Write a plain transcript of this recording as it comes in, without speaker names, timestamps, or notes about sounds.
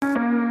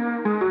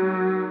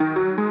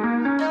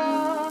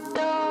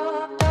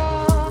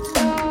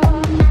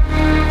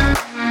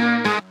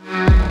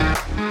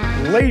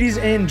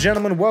and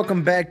gentlemen,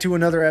 welcome back to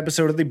another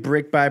episode of the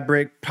Brick by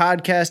Brick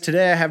podcast.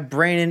 Today I have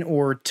Brandon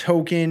or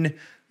Token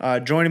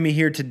joining me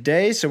here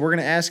today. So we're going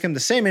to ask him the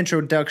same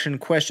introduction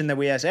question that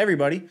we ask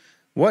everybody.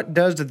 What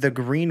does the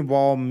green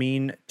wall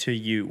mean to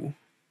you?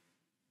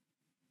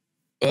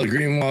 Well, the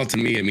green wall to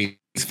me, it means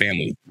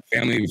family.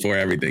 Family before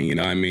everything, you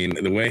know? I mean,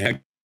 the way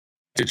Hector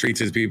treats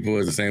his people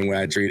is the same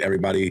way I treat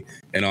everybody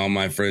and all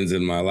my friends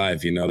in my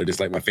life. You know, they're just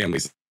like my family.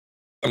 Some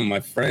of my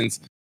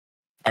friends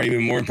are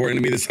even more important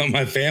to me than some of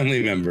my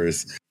family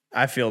members.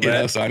 I feel You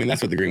that. know? So, I mean,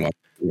 that's what the green wall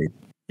is.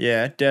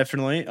 Yeah,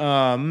 definitely.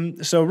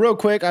 So real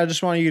quick, I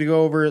just want you to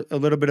go over a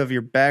little bit of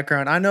your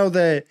background. I know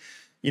that,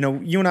 you know,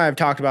 you and I have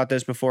talked about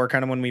this before,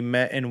 kind of when we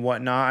met and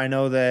whatnot. I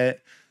know that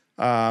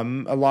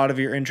a lot of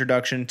your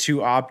introduction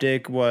to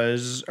Optic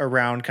was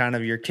around kind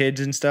of your kids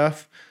and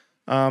stuff,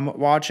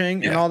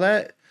 watching and all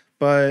that.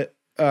 But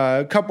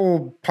a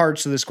couple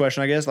parts of this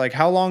question, I guess, like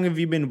how long have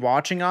you been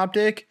watching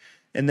Optic?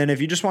 And then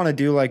if you just want to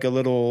do like a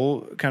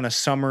little kind of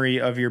summary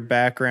of your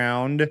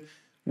background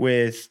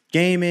with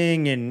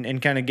gaming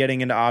and kind of getting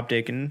into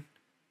Optic. And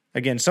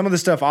again, some of the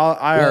stuff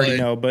I already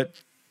know, but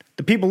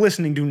the people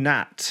listening do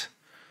not.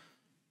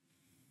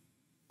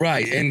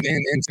 Right. And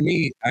to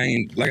me, I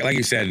mean, like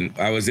you said,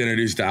 I was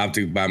introduced to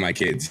Optic by my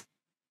kids,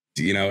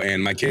 you know,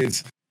 and my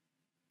kids,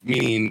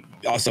 meaning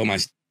also my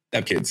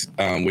stepkids,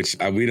 which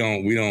we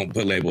don't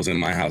put labels in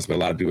my house, but a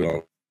lot of people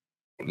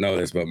don't know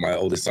this, but my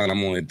oldest son,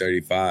 I'm only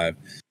 35,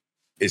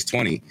 is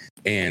 20.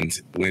 And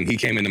when he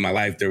came into my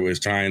life, there was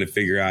trying to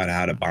figure out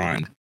how to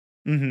bond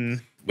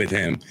with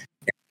him.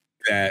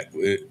 That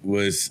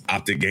was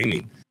Optic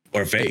gaming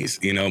or FaZe,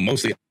 you know,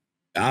 mostly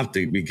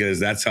Optic, because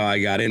that's how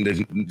I got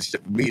into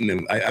meeting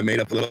him. I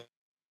made up a little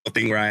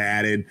thing where I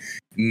added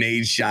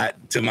Nade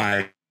Shot to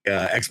my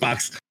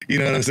Xbox. You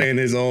know what I'm saying?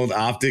 His old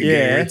Optic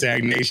gamer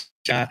tag, Nade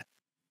Shot.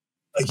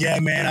 Like, yeah,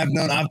 man, I've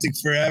known Optic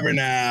forever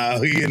now.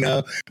 You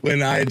know,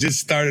 when I just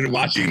started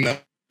watching them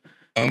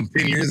 10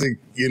 years ago,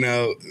 you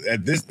know,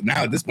 at this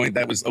point,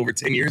 that was over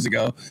 10 years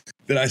ago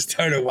that I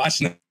started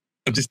watching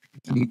them, just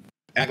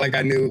act like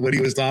I knew what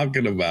he was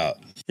talking about.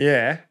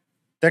 Yeah.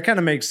 That kind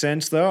of makes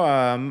sense, though.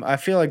 I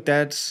feel like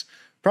that's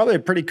probably a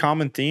pretty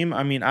common theme.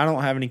 I mean, I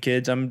don't have any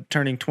kids. I'm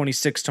turning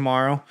 26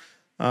 tomorrow.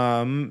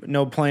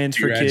 No plans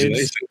for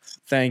kids.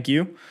 Thank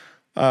you.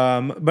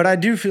 But I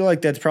do feel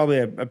like that's probably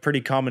a pretty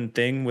common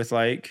thing with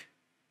like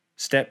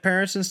step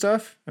parents and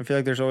stuff. I feel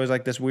like there's always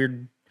like this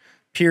weird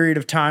period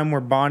of time where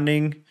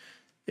bonding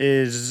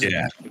is,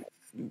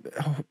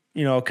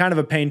 you know, kind of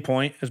a pain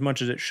point as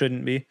much as it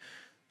shouldn't be.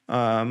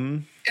 I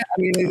mean, I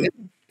think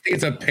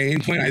it's a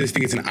pain point. I just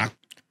think it's an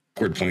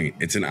awkward point.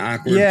 It's an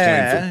awkward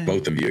point for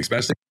both of you,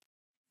 especially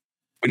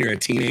when you're a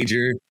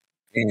teenager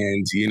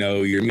and, you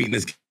know, you're meeting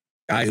this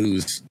guy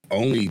who's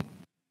only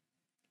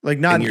like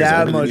not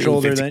that much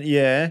older than,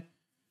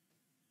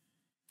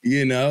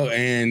 you know,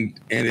 and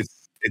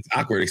it's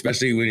awkward,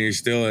 especially when you're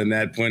still in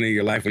that point of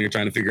your life when you're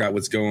trying to figure out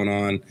what's going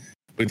on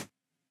with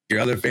your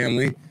other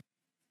family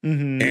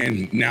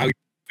and now your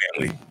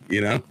family,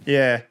 you know?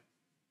 Yeah.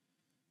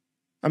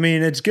 I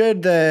mean, it's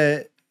good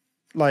that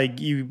like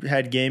you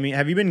had gaming.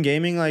 Have you been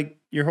gaming like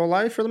your whole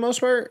life for the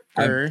most part?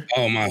 Or?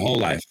 My whole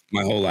life.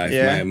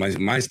 Yeah. My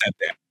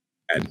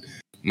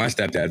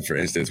stepdad, for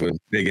instance, was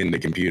big into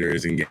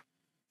computers and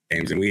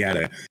games, and we had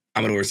a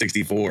Commodore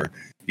 64,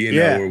 you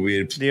know, where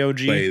we'd the OG.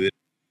 play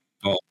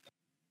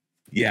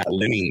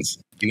Lemmings.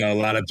 You know, a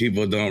lot of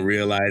people don't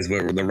realize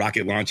where the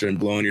rocket launcher and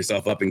blowing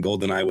yourself up in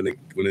GoldenEye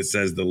when it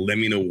says the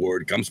Lemming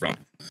Award comes from.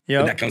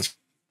 Yeah, that comes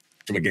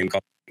from a game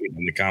called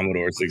the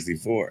Commodore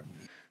 64.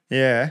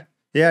 Yeah.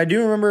 Yeah, I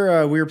do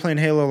remember we were playing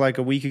Halo like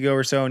a week ago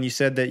or so, and you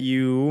said that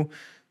you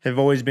have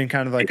always been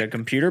kind of like a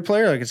computer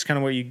player. Like it's kind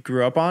of what you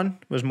grew up on,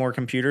 was more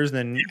computers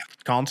than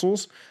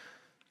consoles.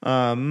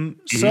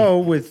 So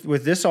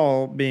with this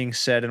all being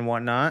said and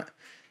whatnot,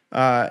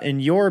 in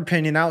your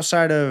opinion,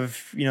 outside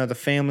of, you know, the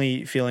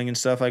family feeling and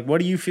stuff, like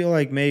what do you feel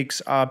like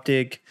makes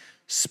Optic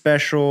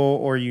special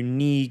or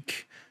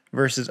unique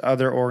versus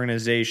other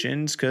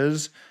organizations?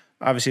 Because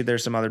obviously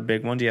there's some other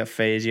big ones. You have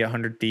FaZe, you have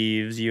 100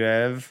 Thieves, you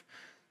have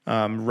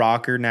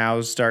Rocker now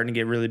is starting to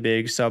get really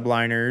big,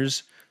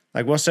 Subliners.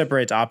 Like what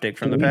separates Optic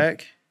from the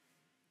pack?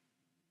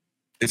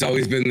 It's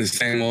always been the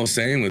same old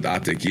saying with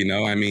Optic, you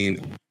know? I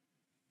mean,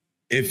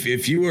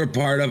 if you were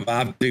part of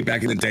Optic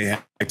back in the day,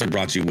 Hector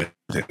brought you with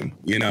him,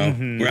 you know,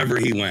 wherever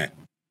he went.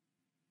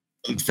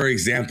 For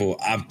example,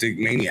 Optic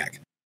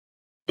Maniac,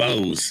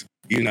 Bose,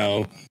 you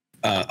know,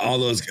 all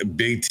those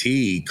Big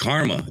T,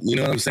 Karma, you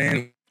know what I'm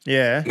saying?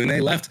 Yeah. When they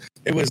left,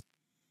 it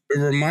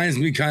reminds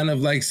me kind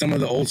of like some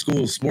of the old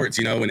school sports,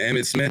 you know, when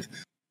Emmitt Smith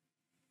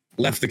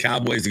left the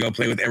Cowboys to go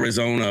play with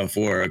Arizona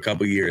for a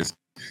couple years.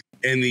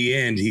 In the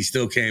end, he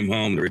still came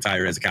home to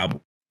retire as a Cowboy.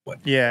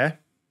 Yeah.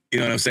 You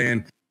know what I'm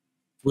saying?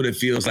 What it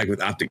feels like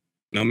with Optic.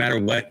 No matter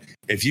what,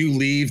 if you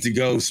leave to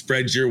go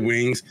spread your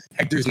wings,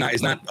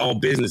 it's not all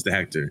business to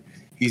Hector.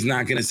 He's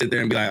not going to sit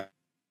there and be like,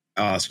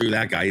 oh, screw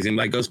that guy. He's going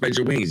to be like, go spread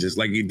your wings, just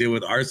like you did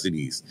with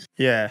Arcades.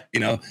 Yeah. You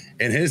know,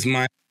 in his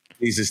mind,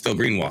 he's just still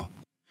Greenwall.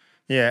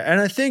 Yeah, and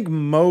I think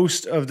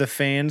most of the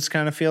fans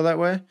kind of feel that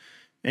way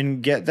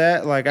and get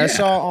that. Like I Yeah.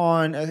 saw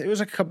on it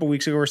was a couple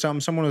weeks ago or something,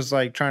 someone was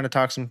like trying to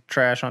talk some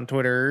trash on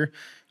Twitter,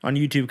 on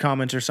YouTube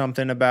comments or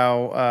something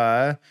about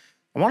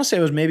I want to say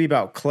it was maybe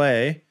about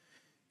Clay.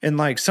 And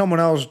like someone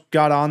else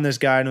got on this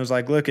guy and was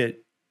like, look at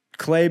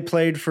Clay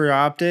played for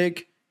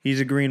Optic.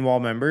 He's a Green Wall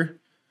member.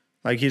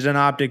 Like he's an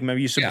Optic member.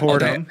 You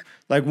support him.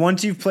 Like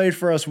once you've played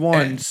for us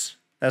once,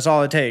 that's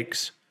all it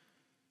takes.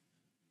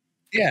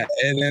 Yeah,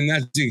 and then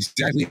that's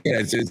exactly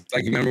it. It's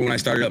like, remember when I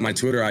started up my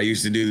Twitter, I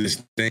used to do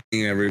this thing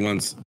every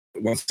once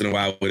in a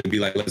while. Would be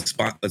like, let's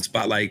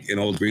spotlight an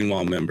old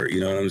Greenwall member.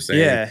 You know what I'm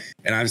saying? Yeah.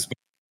 And I've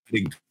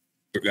spotlighted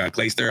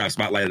Clayster. I've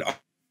spotlighted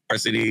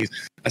RCDs.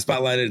 I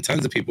spotlighted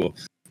tons of people.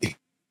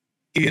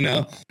 You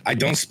know, I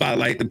don't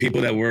spotlight the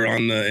people that were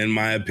on in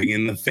my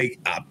opinion, the fake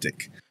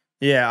Optic.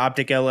 Yeah,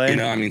 Optic LA. You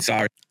know, I mean,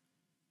 sorry.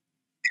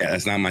 Yeah,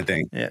 that's not my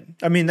thing. Yeah.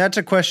 I mean, that's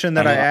a question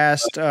that I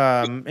asked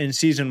in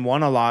season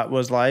 1 a lot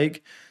was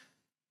like,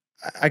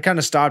 I kind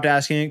of stopped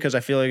asking it because I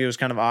feel like it was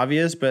kind of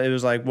obvious, but it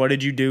was like, what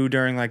did you do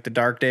during like the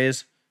dark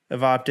days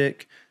of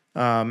Optic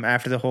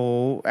after the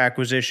whole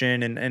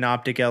acquisition and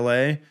Optic LA?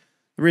 The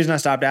reason I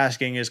stopped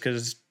asking is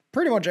because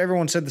pretty much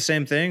everyone said the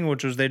same thing,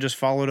 which was they just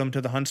followed him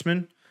to the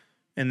Huntsman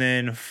and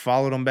then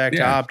followed him back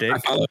to Optic. I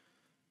followed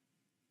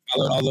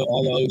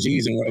all the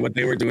OGs and what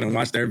they were doing and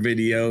watched their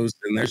videos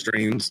and their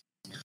streams.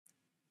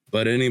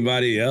 But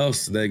anybody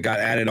else that got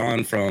added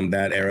on from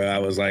that era, I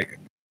was like,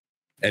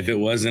 if it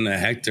wasn't a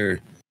Hector,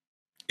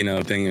 you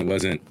know, thing, it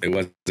wasn't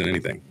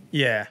anything.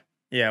 Yeah.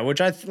 Yeah. Which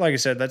like I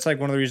said, that's like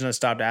one of the reasons I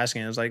stopped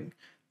asking. It was like,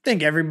 I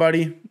think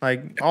everybody,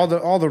 like all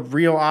the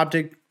real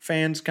Optic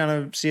fans kind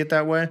of see it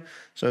that way.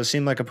 So it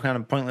seemed like a kind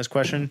of pointless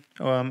question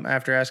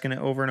after asking it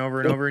over and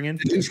over and over again.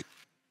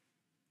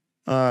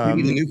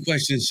 Maybe the new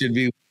question should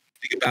be,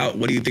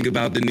 what do you think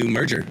about the new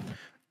merger?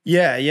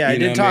 Yeah, I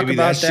did talk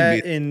about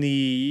that in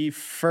the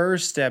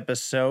first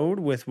episode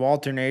with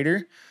Walter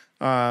Nader.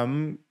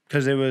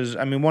 Because it was,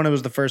 I mean, 1, it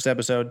was the first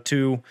episode.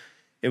 2,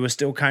 it was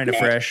still kind of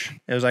fresh.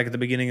 It was like at the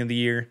beginning of the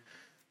year.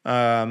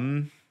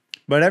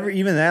 But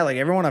even that, like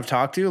everyone I've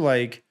talked to,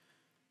 like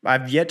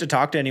I've yet to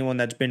talk to anyone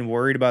that's been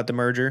worried about the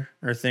merger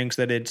or thinks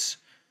that it's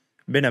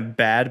been a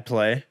bad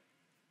play.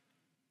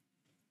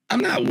 I'm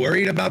not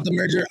worried about the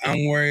merger.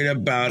 I'm worried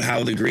about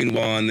how the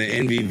Greenwall and the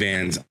Envy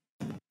vans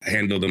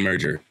handle the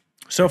merger.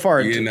 So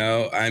far, you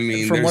know, I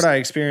mean, from what I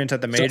experienced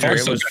at the major,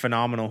 it was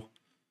phenomenal.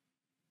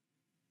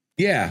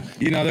 Yeah,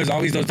 you know, there's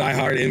always those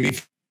diehard Envy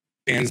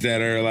fans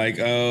that are like,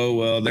 oh,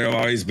 well, they've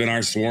always been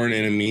our sworn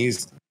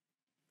enemies,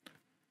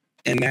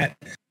 and that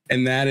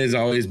has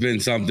always been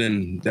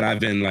something that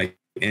I've been like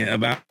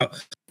about,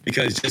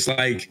 because just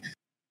like,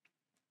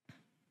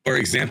 for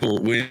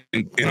example, when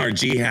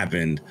NRG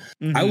happened,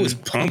 I was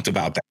pumped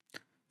about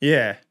that.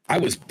 Yeah, I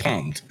was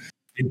pumped.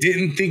 I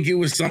didn't think it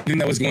was something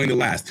that was going to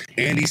last.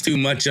 Andy's too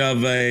much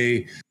of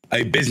a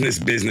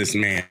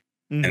businessman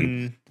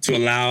and to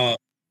allow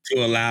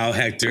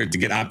Hector to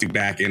get Optic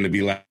back and to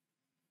be like,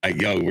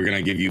 yo, we're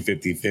gonna give you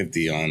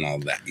 50-50 on all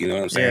that. You know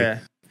what I'm saying? Yeah.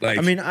 Like,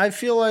 I mean, I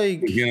feel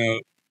like, you know,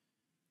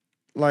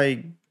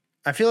 like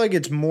I feel like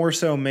it's more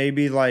so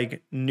maybe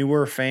like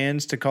newer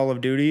fans to Call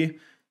of Duty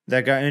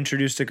that got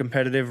introduced to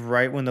competitive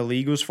right when the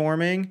league was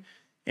forming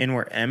and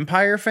were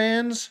Empire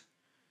fans.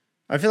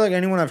 I feel like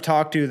anyone I've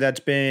talked to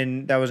that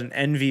was an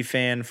Envy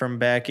fan from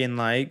back in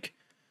like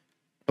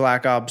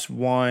Black Ops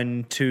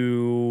 1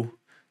 to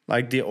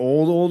like the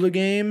older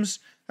games.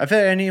 I feel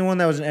like anyone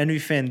that was an Envy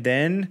fan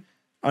then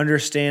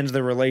understands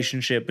the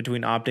relationship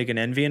between Optic and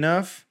Envy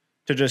enough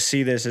to just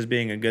see this as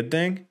being a good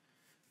thing.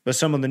 But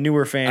some of the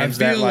newer fans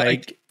that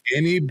like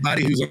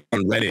anybody who's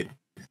on Reddit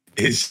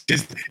is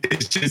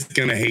just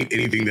gonna hate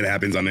anything that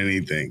happens on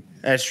anything.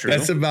 That's true.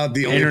 That's about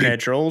the only internet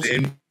trolls.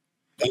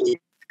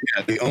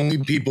 Yeah, the only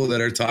people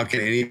that are talking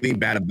anything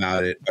bad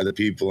about it are the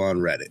people on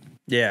Reddit.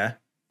 Yeah,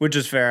 which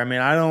is fair. I mean,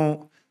 I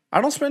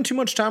don't spend too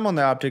much time on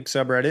the Optic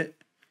subreddit.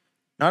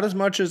 Not as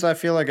much as I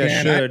feel like I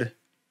should.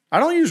 I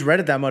don't use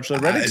Reddit that much.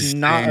 Like, Reddit's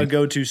not a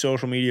go-to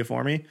social media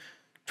for me.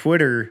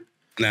 Twitter's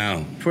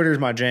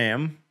my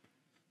jam.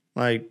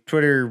 Like,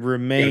 Twitter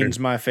remains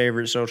my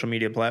favorite social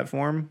media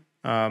platform.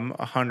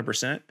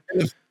 100%.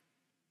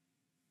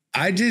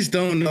 I just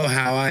don't know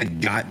how I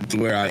got to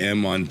where I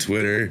am on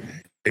Twitter,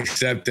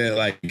 except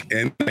that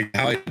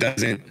how it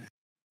doesn't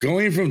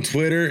going from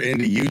Twitter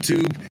into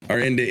YouTube or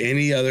into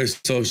any other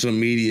social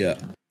media.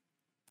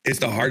 It's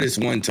the hardest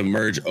one to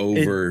merge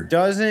over. It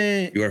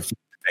doesn't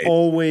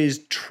always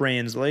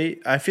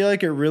translate. I feel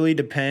like it really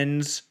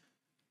depends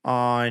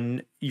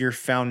on your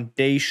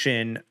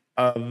foundation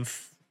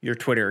of your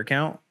Twitter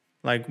account,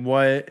 like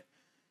what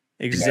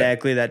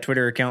exactly that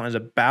Twitter account is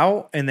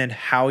about, and then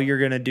how you're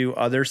going to do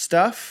other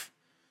stuff.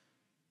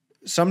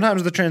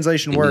 Sometimes the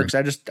translation works.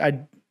 I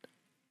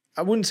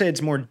wouldn't say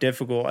it's more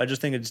difficult. I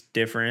just think it's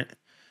different.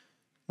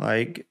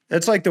 Like,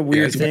 it's like the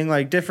weird thing,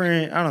 like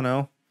different, I don't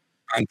know.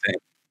 Content.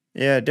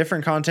 Yeah,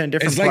 different content,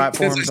 different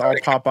platforms all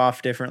pop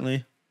off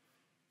differently.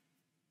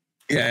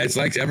 Yeah, it's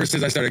like ever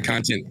since I started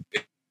content,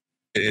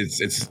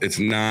 it's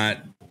not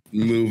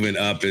moving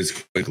up as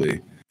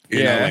quickly.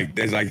 You know, like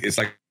it's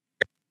like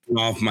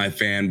off my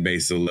fan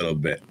base a little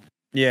bit.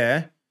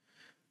 Yeah.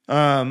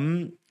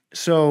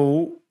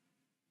 So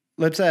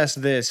let's ask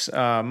this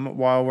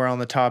while we're on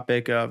the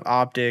topic of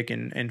Optic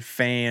and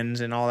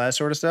fans and all that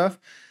sort of stuff.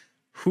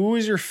 Who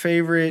is your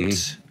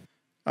favorite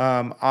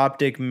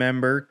Optic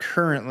member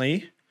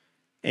currently,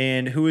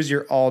 and who is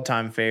your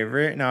all-time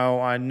favorite? Now,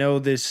 I know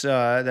this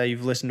that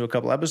you've listened to a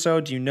couple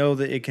episodes. You know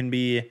that it can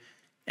be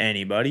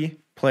anybody,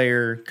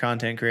 player,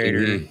 content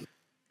creator,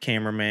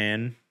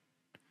 cameraman.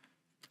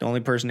 The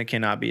only person that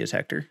cannot be is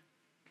Hector.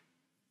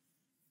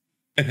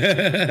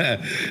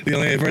 The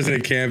only person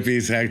that can't be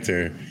is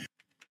Hector.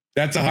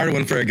 That's a hard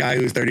one for a guy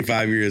who's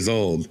 35 years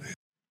old.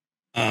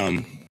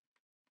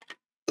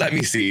 Let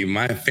me see.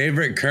 My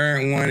favorite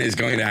current one is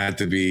going to have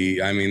to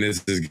be, I mean,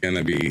 this is going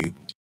to be,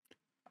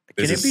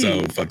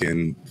 so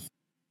fucking.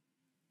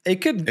 It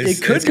could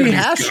be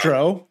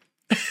Hastro.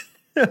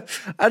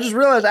 I just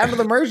realized after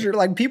the merger,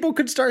 like, people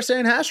could start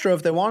saying Hastro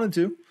if they wanted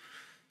to.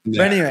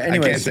 Yeah, but anyway, I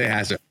can't say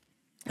Hastro.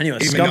 Anyway,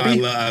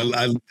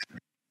 Scumpy.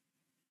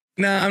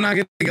 No, I'm not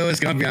going to go with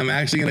Scumpy. I'm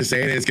actually going to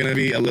say it. It's going to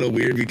be a little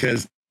weird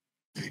because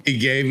he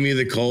gave me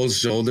the cold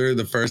shoulder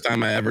the first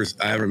time I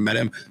ever met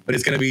him, but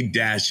it's going to be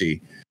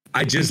Dashy.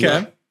 I just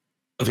love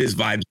his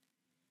vibes.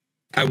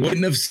 I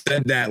wouldn't have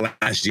said that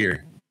last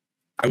year.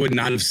 I would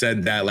not have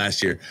said that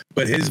last year,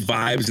 but his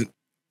vibes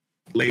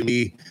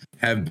lately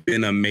have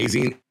been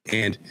amazing.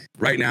 And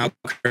right now,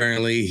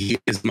 currently, he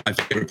is my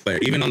favorite player.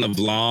 Even on the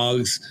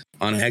vlogs,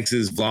 on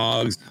Hex's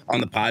vlogs,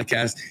 on the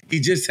podcast, he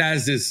just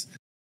has this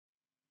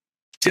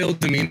chill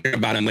demeanor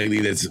about him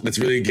lately that's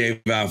really gave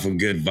out a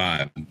good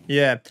vibe.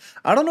 Yeah.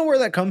 I don't know where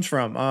that comes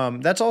from.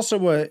 That's also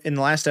what in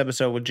the last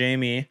episode with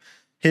Jamie,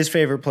 his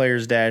favorite player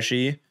is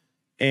Dashy.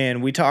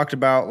 And we talked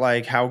about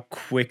like how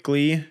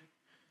quickly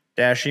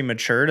Dashy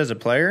matured as a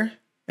player.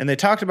 And they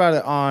talked about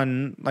it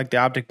on like the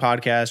Optic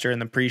podcast or in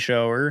the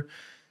pre-show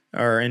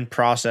or in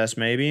process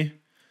maybe.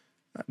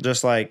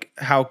 Just like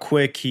how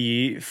quick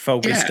he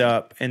focused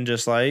up and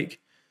just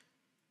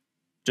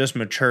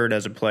matured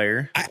as a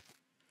player.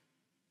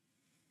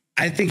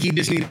 I think he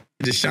just needed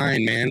to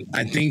shine, man.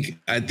 I think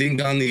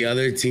on the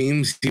other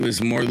teams, he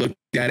was more looked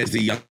at as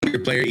the younger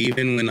player.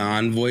 Even when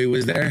Envoy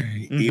was there,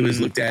 he was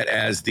looked at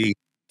as the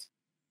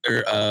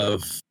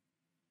of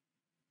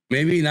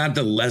maybe not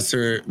the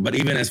lesser, but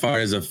even as far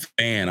as a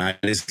fan, I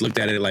just looked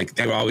at it like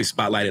they were always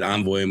spotlighted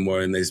Envoy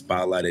more than they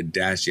spotlighted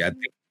Dashy. I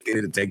think they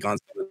needed to take on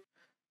some of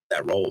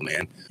that role,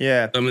 man.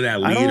 Yeah. Some of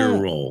that leader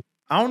role.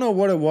 I don't know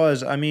what it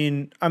was. I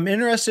mean, I'm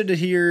interested to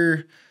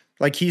hear,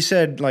 like he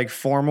said, like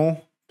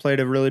Formal played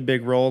a really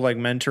big role, like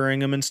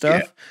mentoring him and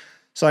stuff. Yeah.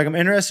 So like I'm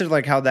interested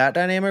like how that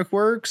dynamic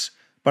works.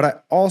 But I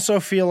also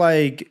feel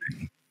like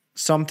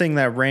something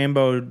that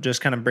Rambo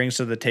just kind of brings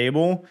to the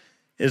table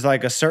is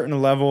like a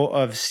certain level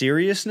of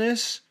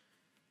seriousness.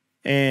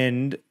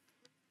 And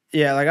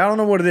yeah, like I don't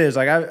know what it is.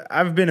 Like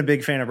I've been a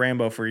big fan of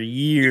Rambo for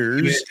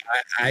years.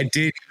 I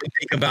did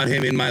think about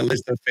him in my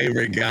list of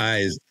favorite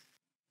guys.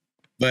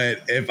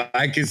 But if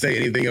I could say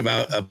anything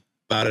about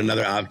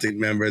another Optic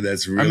member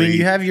that's really, I mean,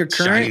 you have your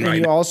current and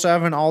you also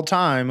have an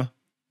all-time.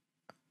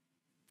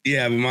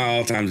 Yeah, but my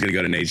all-time is gonna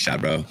go to Nate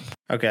Shot, bro.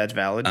 Okay, that's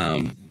valid.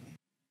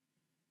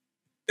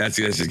 That's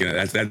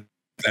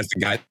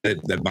the guy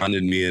that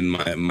bonded me and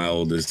my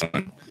oldest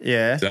son.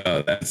 Yeah.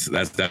 So that's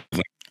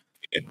definitely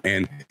it.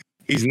 And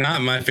he's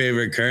not my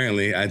favorite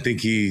currently. I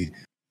think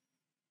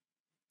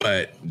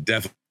but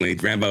definitely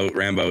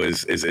Rambo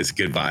is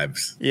good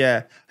vibes.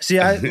 Yeah. See,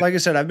 like I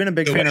said, I've been a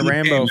big fan of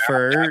Rambo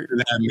for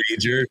that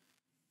major.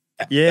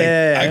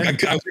 Yeah. I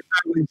was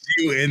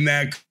you in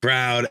that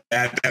crowd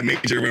at that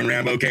major when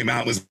Rambo came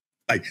out was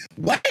like,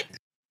 what?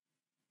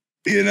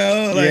 You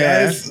know? Like,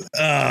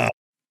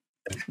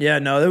 yeah,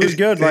 no, that was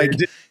good. Like,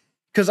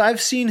 because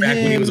I've seen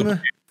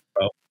him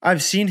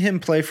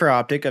play for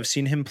Optic. I've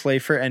seen him play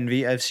for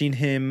Envy. I've seen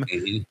him,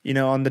 you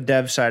know, on the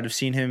dev side.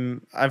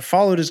 I've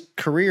followed his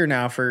career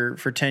now for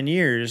 10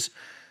 years.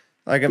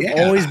 Like I've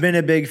always been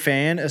a big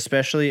fan,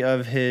 especially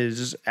of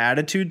his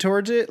attitude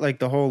towards it. Like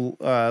the whole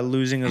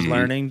losing is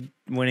learning,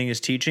 winning is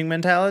teaching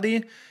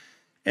mentality.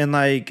 And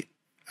like,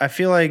 I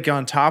feel like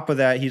on top of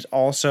that, he's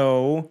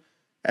also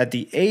at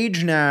the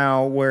age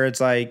now where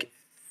it's like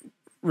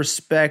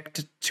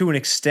respect to an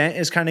extent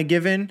is kind of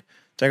given.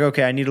 It's like,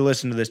 okay, I need to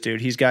listen to this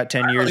dude. He's got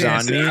 10 years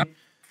on me.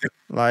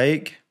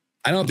 Like,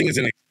 I don't think it's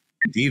an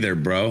extent either,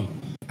 bro.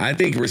 I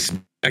think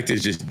respect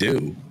is just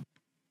due.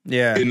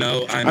 Yeah. You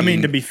know, I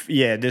mean,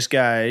 this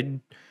guy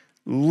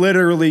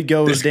literally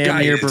goes damn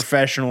near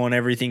professional in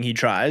everything he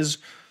tries.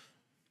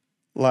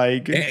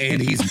 Like,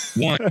 and he's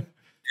won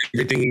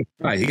everything he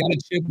tried. He got a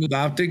chip with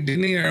Optic,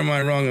 didn't he? Or am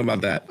I wrong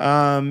about that?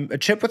 A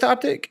chip with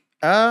Optic?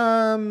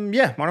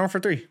 Yeah, Modern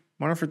Warfare 3.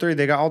 Modern Warfare 3,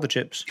 they got all the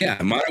chips. Yeah,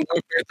 Modern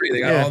Warfare 3, they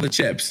got all the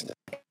chips.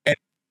 And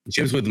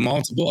chips with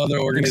multiple other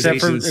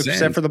organizations.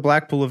 Except for the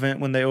Blackpool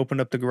event when they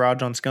opened up the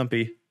garage on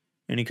Scumpy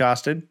and he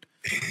costed.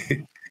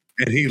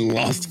 And he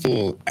lost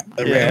full.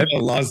 Rambo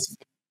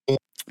lost full.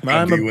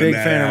 I'm a big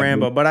fan of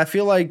Rambo, but I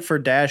feel like for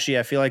Dashy,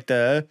 I feel like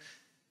the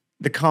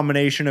the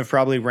combination of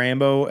probably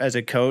Rambo as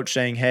a coach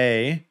saying,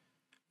 "Hey,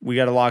 we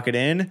got to lock it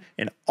in,"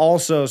 and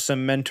also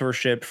some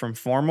mentorship from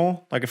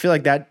Formal. Like I feel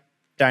like that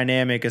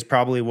dynamic is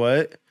probably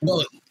what.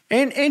 Well,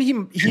 and he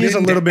is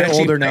a little bit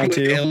older now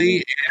too.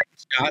 Ellie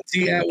and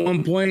Shotzi at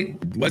one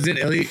point, wasn't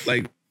Ellie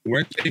like?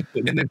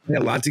 Didn't they play a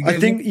lot together?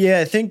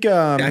 I think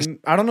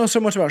I don't know so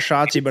much about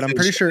Shotzi, but I'm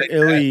pretty sure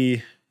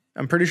Illy.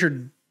 I'm pretty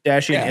sure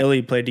Dashy and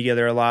Illy played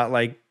together a lot,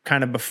 like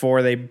kind of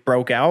before they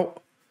broke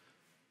out.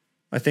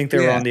 I think they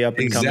were on the up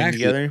and coming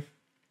together.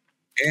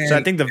 And so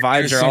I think the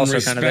vibes are also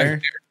kind of there.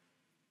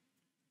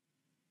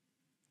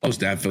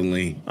 Most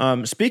definitely.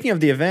 Speaking of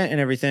the event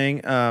and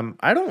everything,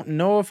 I don't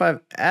know if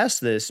I've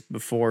asked this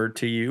before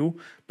to you,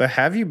 but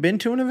have you been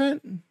to an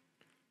event?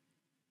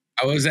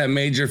 I was at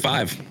Major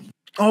 5.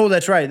 Oh,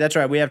 that's right. That's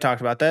right. We have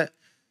talked about that.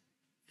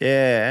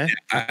 Yeah.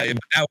 That was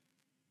the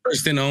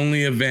first and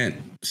only event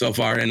so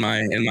far in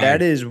my.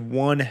 That is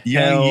one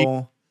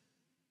hell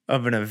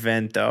of an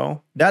event,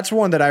 though. That's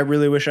one that I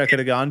really wish I could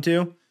have gone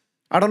to.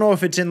 I don't know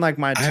if it's in like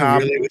my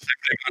top.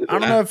 I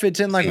don't know if it's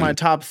in like my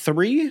top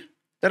 3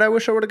 that I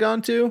wish I would have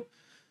gone to.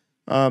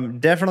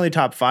 Definitely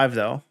top 5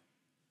 though.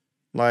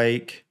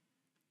 Like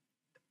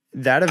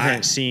that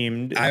event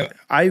seemed.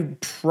 I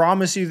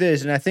promise you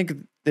this, and I think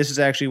this is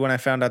actually when I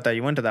found out that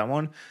you went to that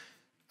one.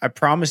 I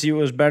promise you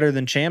it was better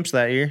than Champs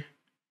that year.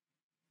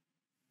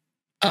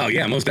 Oh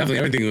yeah, most definitely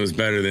everything was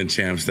better than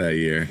Champs that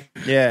year.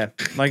 Yeah,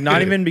 like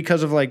not even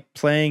because of like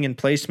playing and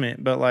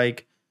placement, but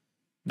like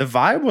the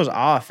vibe was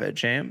off at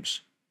Champs.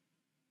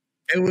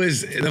 The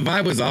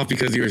vibe was off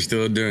because you were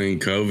still doing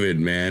COVID,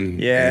 man.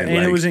 Yeah, and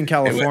like, it was in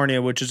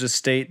California, which is a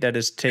state that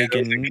has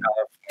taken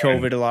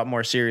COVID a lot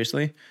more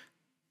seriously.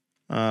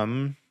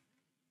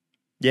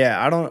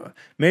 Yeah, I don't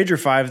Major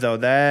 5 though.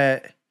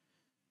 That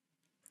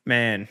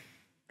man,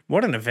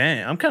 what an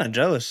event! I'm kind of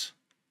jealous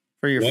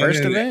for your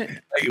first event.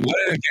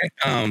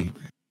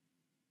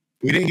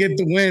 We didn't get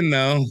the win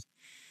though,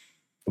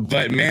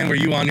 but man, were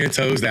you on your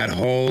toes that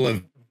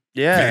whole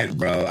event,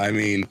 bro? I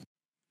mean,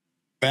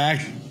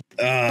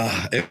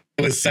 it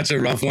was such a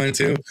rough one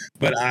too.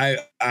 But I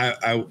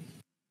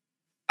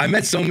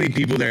met so many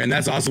people there, and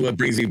that's also what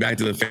brings me back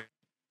to the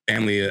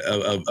family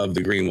of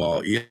the Green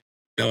Wall. You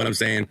know what I'm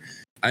saying?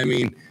 I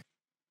mean,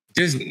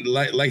 just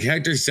like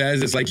Hector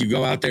says, it's like you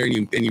go out there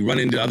and you run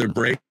into other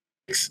breaks,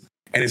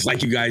 and it's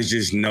like you guys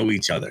just know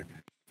each other.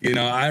 You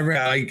know,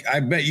 I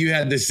bet you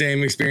had the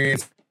same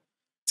experience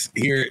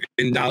here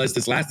in Dallas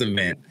this last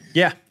event.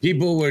 Yeah,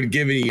 people were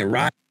giving you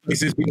rides.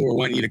 People were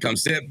wanting you to come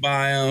sit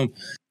by them.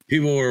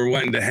 People were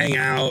wanting to hang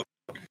out.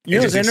 You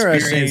know, it's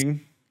interesting.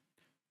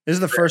 This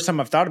is the first time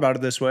I've thought about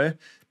it this way.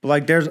 But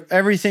like, there's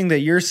everything that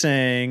you're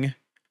saying.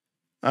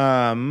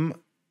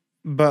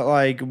 But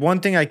like one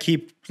thing I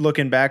keep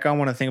looking back on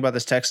when I think about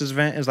this Texas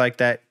event is like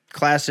that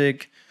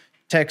classic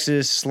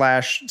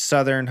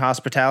Texas/Southern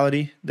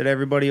hospitality that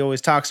everybody always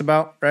talks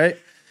about, right?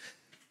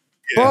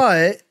 Yeah.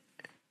 But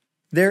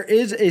there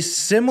is a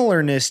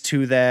similarness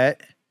to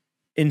that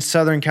in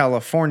Southern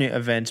California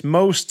events,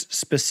 most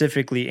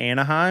specifically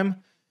Anaheim.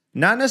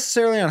 Not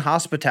necessarily on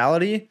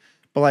hospitality,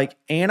 but like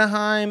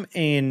Anaheim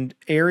and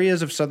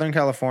areas of Southern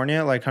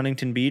California, like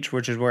Huntington Beach,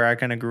 which is where I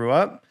kind of grew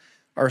up,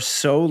 are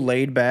so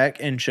laid back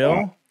and chill.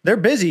 Yeah. They're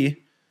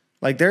busy.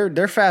 Like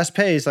they're fast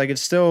paced. Like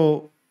it's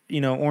still, you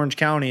know, Orange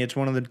County. It's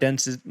one of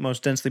the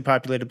most densely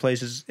populated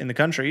places in the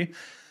country.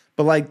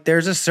 But like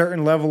there's a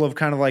certain level of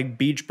kind of like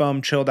beach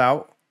bum chilled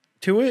out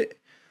to it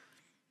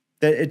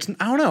that it's,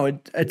 I don't know.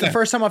 It's the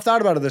first time I've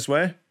thought about it this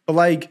way. But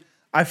like,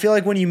 I feel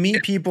like when you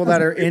meet people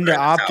that are into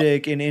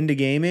optic and into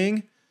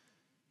gaming,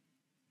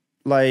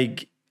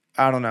 like,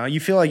 I don't know, you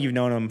feel like you've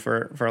known them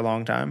for a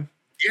long time.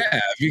 Yeah,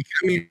 I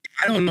mean,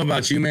 I don't know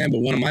about you, man, but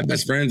one of my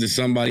best friends is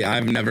somebody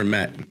I've never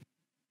met.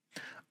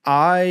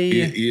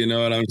 You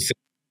know what I'm saying?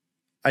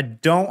 I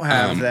don't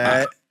have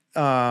that.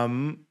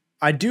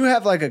 I do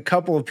have like a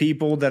couple of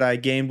people that I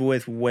gamed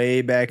with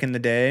way back in the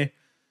day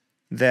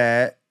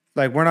that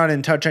like we're not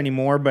in touch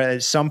anymore, but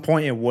at some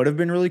point it would have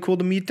been really cool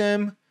to meet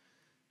them.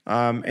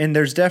 And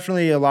there's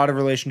definitely a lot of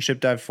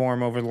relationships I've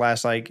formed over the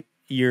last like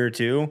year or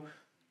two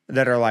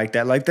that are like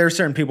that. Like there's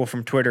certain people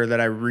from Twitter that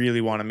I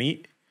really want to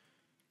meet.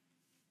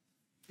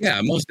 Yeah,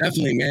 most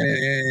definitely, man.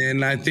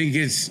 And I think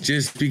it's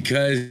just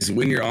because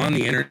when you're on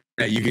the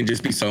internet, you can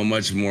just be so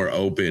much more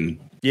open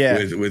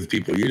with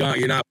people. You're not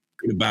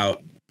worried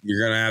about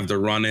you're gonna have to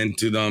run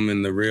into them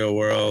in the real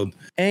world.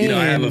 And you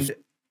know,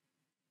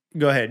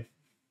 go ahead.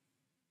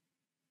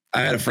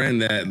 I had a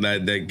friend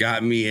that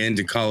got me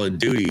into Call of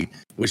Duty,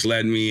 which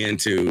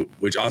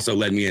also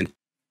led me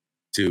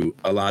into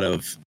a lot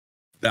of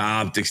the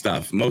optic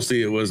stuff.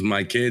 Mostly it was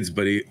my kids,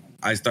 but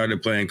I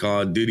started playing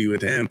Call of Duty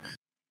with him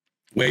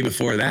way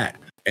before that.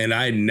 And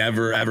I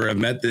never ever have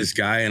met this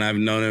guy, and I've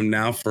known him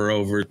now for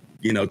over,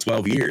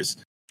 12 years.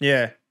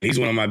 Yeah. He's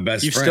one of my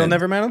best friends. You've still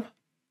never met him?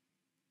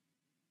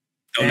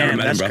 No, never met him,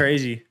 bro. That's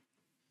crazy.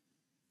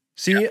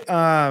 See,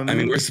 I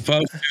mean, we're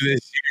supposed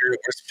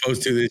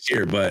to this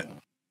year, but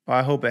well,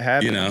 I hope it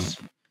happens.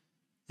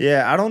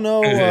 Yeah, I don't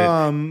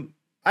know.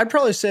 I'd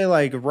probably say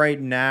like right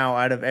now,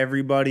 out of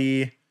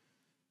everybody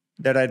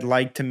that I'd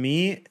like to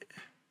meet,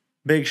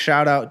 big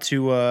shout out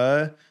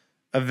to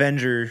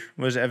Avenger.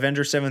 Was it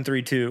Avenger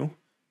 732?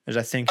 As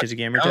I think his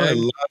gamer I would tag.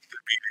 love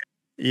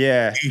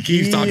Yeah. he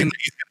keeps talking.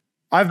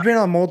 I've been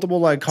on multiple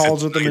like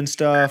calls with him and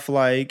stuff.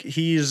 Like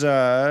he's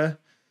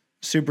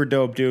super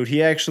dope dude.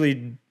 He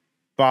actually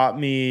bought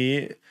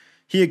me.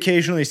 He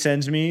occasionally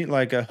sends me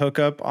like a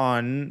hookup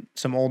on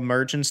some old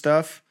merch and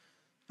stuff.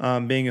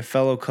 Being a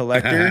fellow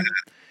collector,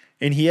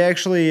 and he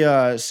actually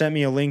sent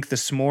me a link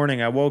this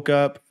morning. I woke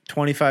up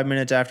 25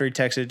 minutes after he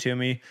texted it to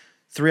me.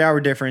 3-hour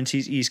difference.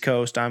 He's East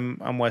Coast.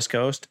 I'm West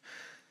Coast.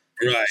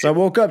 Right. So I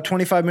woke up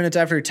 25 minutes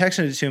after he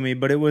texted it to me,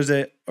 but it was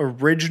a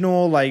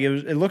original, like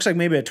it looks like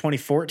maybe a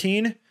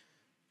 2014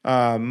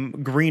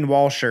 green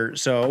wall shirt.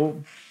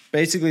 So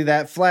basically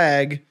that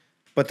flag,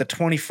 but the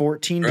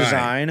 2014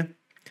 design.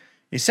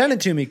 He sent it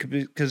to me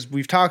because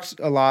we've talked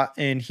a lot,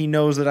 and he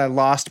knows that I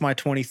lost my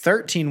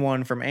 2013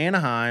 one from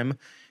Anaheim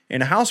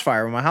in a house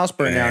fire when my house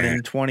burned down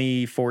in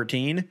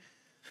 2014.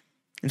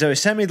 And so he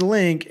sent me the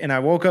link, and I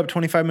woke up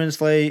 25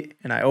 minutes late,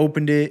 and I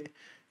opened it,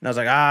 and I was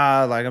like,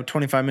 I'm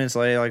 25 minutes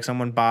late. Like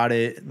someone bought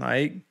it,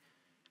 like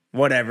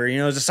whatever. You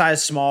know, it's a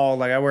size small.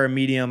 Like I wear a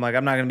medium. Like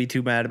I'm not going to be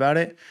too mad about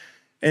it.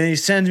 And he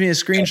sends me a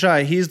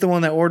screenshot. He's the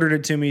one that ordered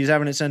it to me. He's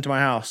having it sent to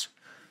my house.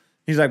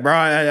 He's like, bro,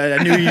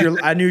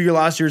 I knew you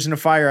lost yours in a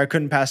fire. I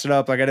couldn't pass it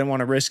up. Like I didn't want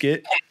to risk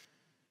it.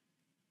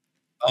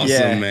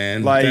 Awesome,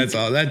 man. Like, that's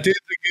all. That dude's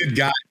a good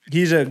guy.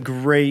 He's a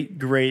great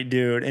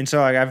dude. And so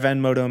like I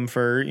Venmo'd him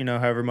for,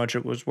 however much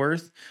it was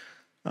worth.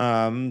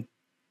 Yeah,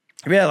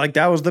 like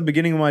that was the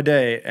beginning of my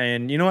day.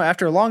 And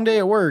after a long day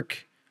at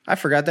work, I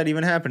forgot that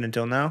even happened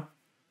until now.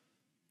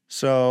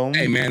 So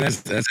hey man,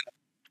 that's the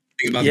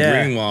thing about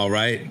Greenwall,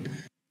 right?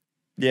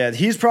 Yeah,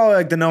 he's probably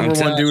like the number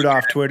one dude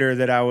off Twitter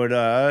that I would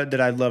that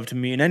I'd love to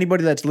meet. And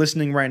anybody that's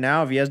listening right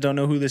now, if you guys don't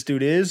know who this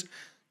dude is,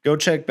 go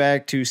check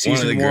back to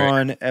season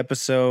 1,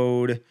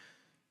 episode.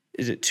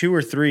 Is it 2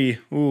 or 3?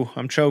 Ooh,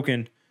 I'm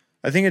choking.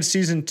 I think it's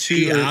season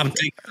 2. The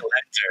Optic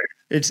Collector.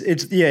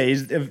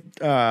 He's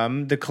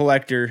the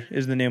Collector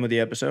is the name of the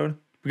episode.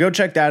 Go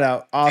check that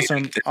out.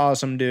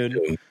 Awesome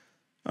dude.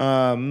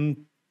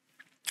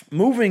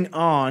 Moving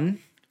on.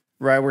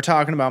 Right, we're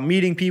talking about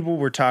meeting people,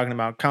 we're talking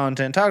about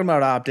content, talking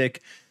about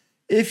Optic.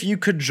 If you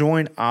could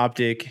join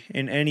Optic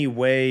in any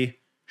way,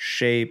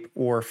 shape,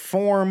 or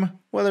form,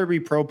 whether it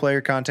be pro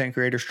player, content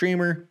creator,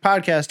 streamer,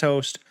 podcast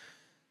host,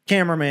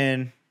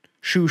 cameraman,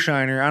 shoe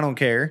shiner, I don't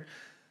care.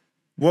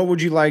 What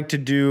would you like to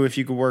do if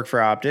you could work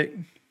for Optic?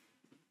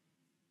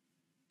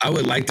 I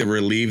would like to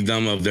relieve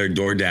them of their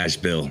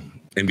DoorDash bill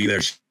and be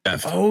their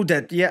chef. Oh,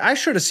 I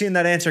should have seen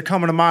that answer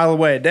coming a mile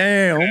away.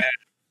 Damn.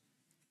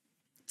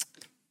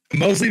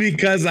 Mostly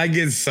because I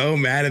get so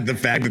mad at the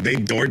fact that they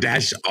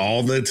DoorDash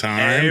all the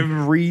time.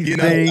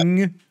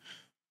 Everything.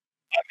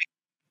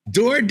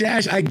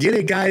 DoorDash, I get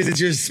it, guys.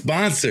 It's your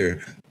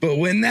sponsor. But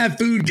when that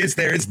food gets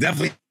there, it's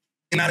definitely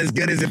not as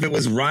good as if it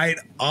was right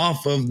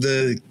out of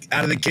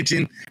the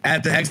kitchen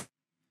at the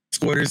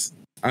headquarters.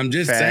 I'm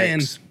just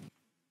saying.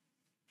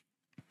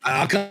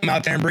 I'll come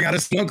out there and bring out a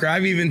smoker.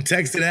 I've even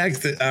texted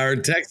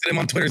him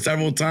on Twitter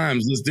several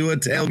times. Let's do a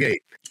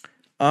tailgate.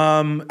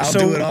 I'll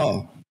do it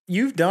all.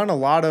 You've done a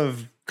lot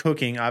of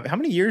cooking. How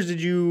many years did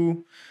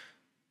you?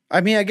 I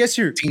mean, I guess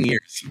 15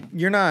 years.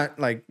 You're not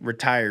like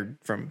retired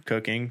from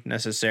cooking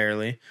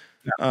necessarily.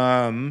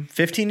 No.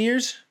 15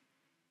 years.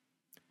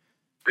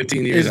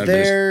 15 years. Is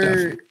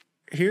there?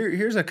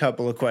 Here's a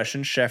couple of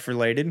questions, chef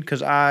related,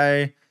 because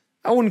I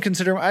wouldn't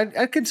consider.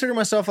 I'd consider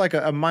myself like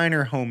a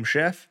minor home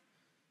chef.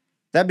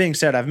 That being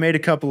said, I've made a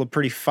couple of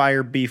pretty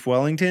fire beef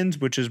Wellingtons,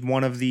 which is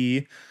one of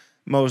the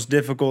most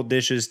difficult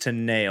dishes to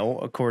nail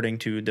according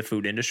to the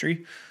food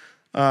industry.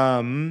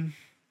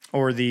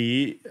 Or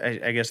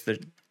I guess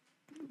the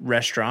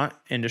restaurant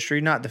industry,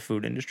 not the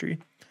food industry.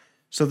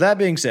 So that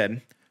being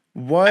said,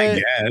 do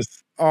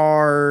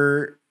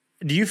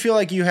you feel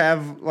like you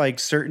have like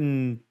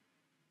certain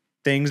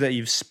things that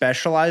you've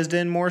specialized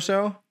in more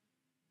so?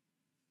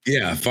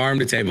 Yeah, farm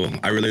to table.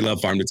 I really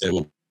love farm to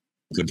table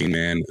cooking,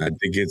 man. I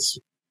think it's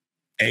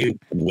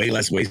way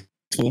less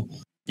wasteful.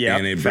 Yeah,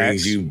 and it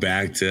brings you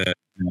back to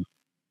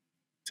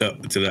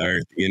the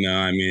earth.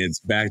 I mean, it's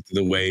back to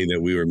the way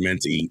that we were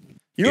meant to eat.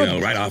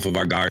 Right off of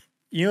our garden.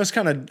 What's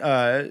kind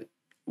of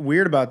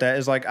weird about that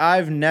is like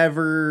I've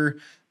never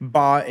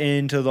bought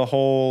into the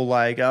whole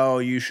like, oh,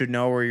 you should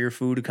know where your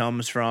food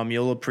comes from.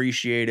 You'll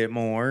appreciate it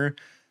more.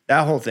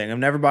 That whole thing. I've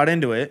never bought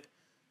into it.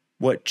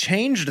 What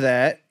changed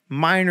that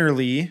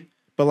minorly,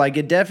 but like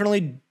it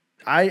definitely,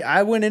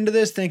 I went into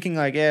this thinking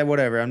like, yeah,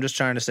 whatever. I'm just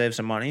trying to save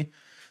some money.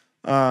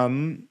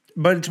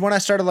 But it's when I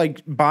started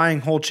like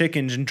buying whole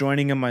chickens and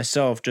joining them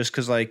myself, just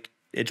because like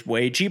it's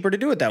way cheaper to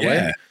do it that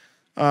way.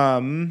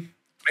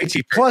 Way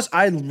cheaper. Plus,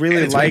 I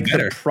really like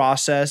the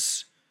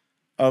process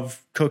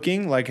of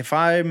cooking. Like if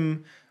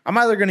I'm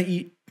either gonna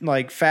eat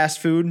like fast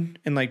food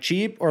and like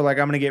cheap, or like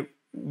I'm gonna get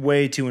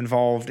way too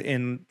involved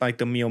in like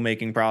the meal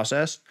making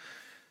process.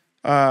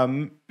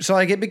 So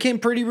like it became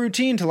pretty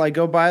routine to like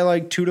go buy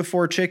like 2 to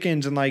 4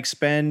 chickens and like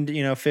spend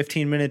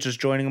 15 minutes just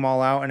joining them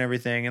all out and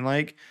everything, and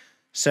like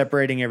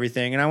separating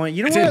everything. And I went,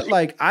 you know what?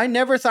 Like, I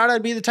never thought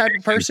I'd be the type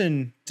of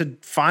person to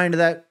find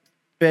that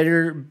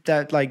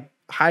like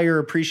higher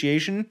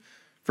appreciation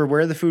for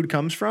where the food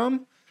comes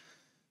from.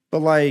 But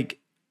like,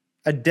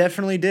 I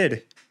definitely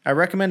did. I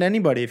recommend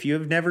anybody, if you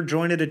have never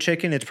jointed a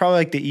chicken, it's probably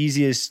like the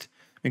easiest.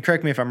 I mean,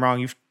 correct me if I'm wrong.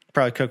 You've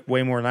probably cooked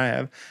way more than I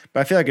have,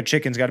 but I feel like a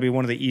chicken's got to be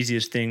one of the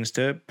easiest things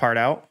to part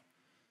out.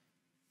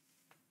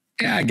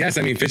 Yeah, I guess.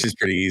 I mean, fish is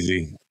pretty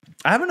easy.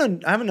 I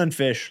haven't done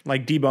fish,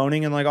 like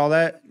deboning and like all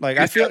that. Like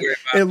I feel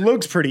it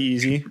looks pretty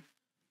easy.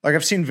 Like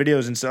I've seen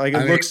videos and stuff. Like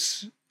it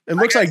looks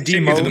like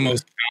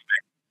deboning.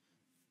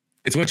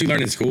 It's what you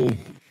learn in school.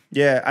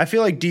 Yeah, I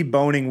feel like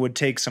deboning would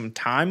take some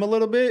time a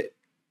little bit.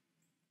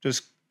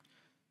 Just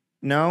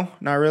no,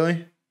 not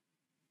really.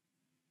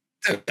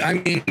 I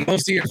mean,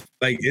 most of your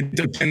like it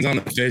depends on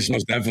the fish,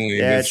 most definitely.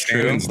 Yeah, it's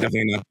true.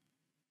 Definitely not.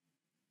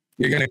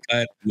 You're gonna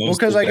cut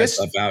most of the I guess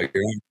stuff out.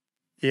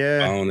 You're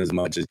not bone as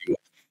much as you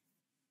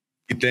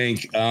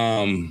think.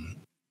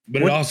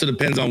 But it also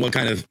depends on what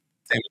kind of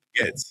salmon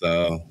you get.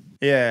 So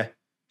yeah,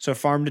 so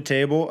farm to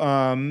table.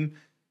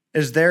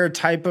 Is there a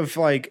type of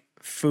like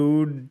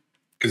food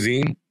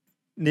cuisine?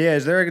 Yeah,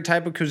 is there a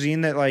type of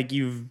cuisine that like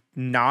you've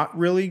not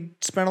really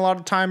spent a lot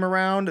of time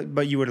around,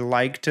 but you would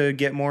like to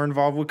get more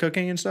involved with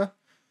cooking and stuff?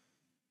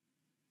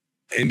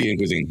 Indian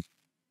cuisine.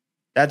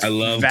 That's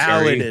valid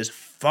curry. As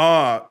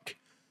fuck.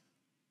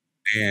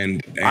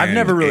 And I've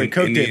never really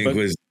cooked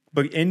it,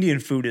 but Indian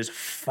food is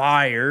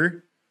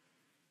fire.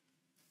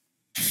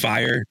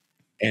 Fire.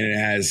 And it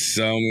has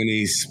so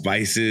many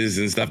spices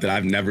and stuff that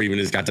I've never even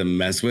just got to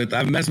mess with.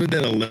 I've messed with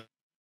it a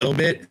little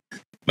bit.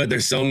 But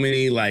there's so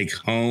many like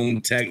home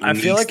techniques. I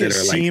feel like it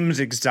seems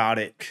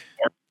exotic.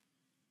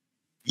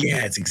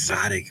 Yeah, it's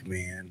exotic,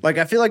 man. Like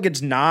I feel like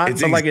it's not,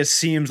 but like it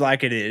seems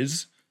like it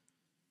is.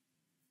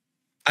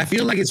 I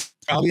feel like it's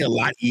probably a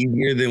lot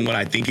easier than what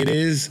I think it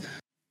is.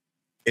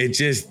 It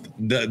just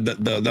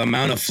the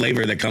amount of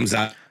flavor that comes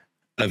out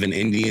of an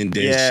Indian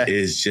dish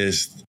is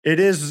just. It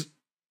is.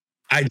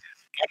 I just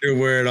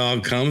wonder where it all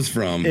comes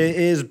from. It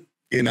is,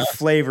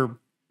 flavor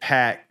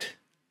packed.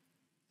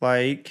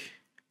 Like,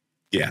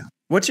 yeah.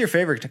 What's your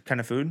favorite kind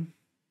of food?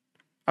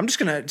 I'm just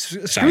going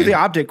to screw the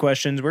optic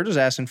questions. We're just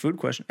asking food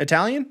questions.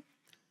 Italian?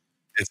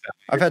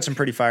 I've had some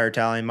pretty fire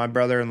Italian. My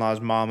brother-in-law's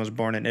mom was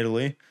born in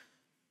Italy.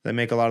 They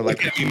make a lot of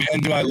like. Look at me,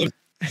 man. Do I look?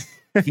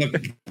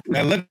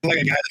 I look like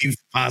a guy that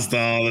eats pasta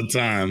all the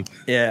time.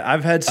 Yeah,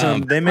 I've had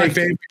some. They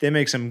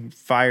make some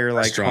fire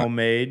like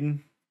homemade.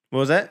 What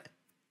was that?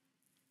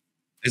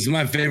 It's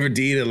my favorite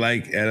to eat at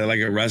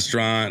a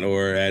restaurant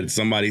or at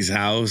somebody's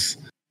house.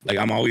 Like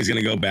I'm always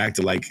gonna go back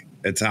to like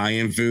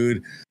Italian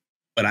food,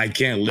 but I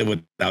can't live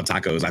without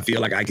tacos. I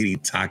feel like I could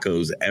eat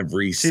tacos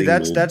every single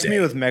day. That's me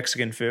with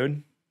Mexican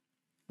food.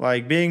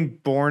 Like being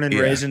born and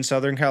raised in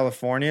Southern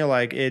California,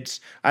 like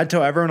I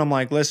tell everyone, I'm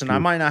like, listen, I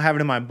might not have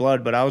it in my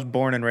blood, but I was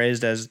born and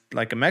raised as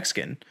like a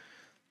Mexican.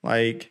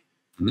 Like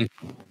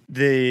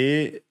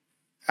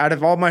out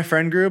of all my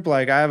friend group,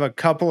 like I have a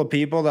couple of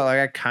people that like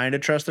I kind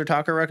of trust their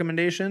taco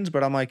recommendations,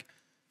 but I'm like,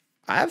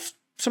 I have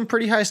some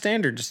pretty high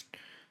standards.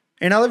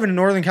 And I live in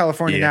Northern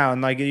California now,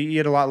 and like you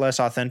get a lot less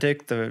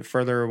authentic the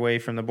further away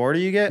from the border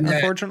you get,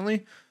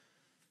 unfortunately.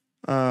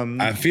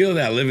 I feel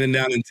that living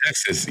down in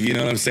Texas, you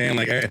know what I'm saying?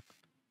 Like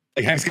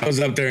Hex goes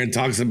up there and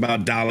talks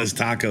about Dallas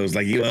tacos.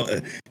 Like he'll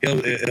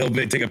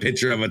take a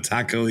picture of a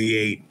taco he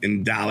ate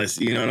in Dallas.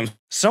 You know what I'm saying?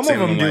 Some of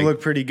them do look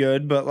pretty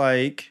good, but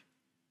like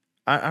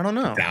I don't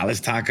know.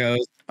 Dallas tacos.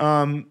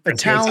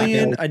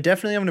 Italian. I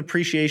definitely have an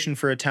appreciation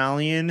for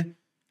Italian,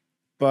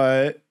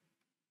 but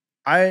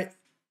I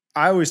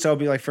always tell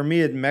people, like, for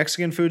me,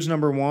 Mexican food's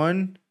number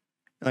one,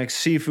 and like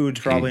seafood's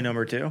probably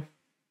number two.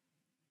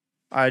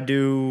 I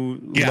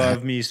do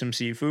love me some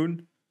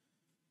seafood.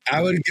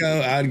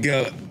 I'd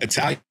go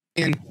Italian,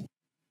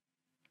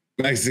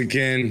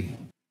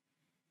 Mexican,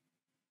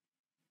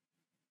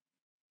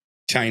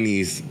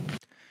 Chinese.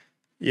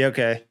 Yeah,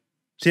 okay.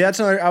 See, that's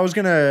another. I was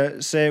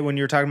gonna say when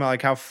you were talking about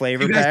like how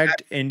flavor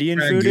packed Indian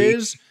food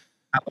is,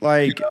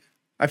 like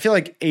I feel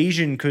like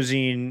Asian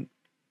cuisine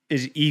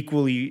is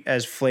equally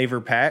as flavor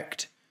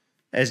packed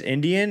as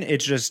Indian.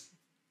 It's just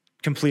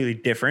completely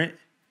different.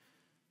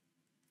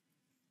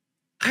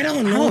 I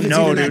don't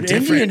know, dude.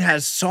 Indian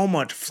has so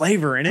much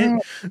flavor in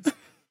it. Yeah,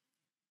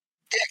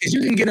 because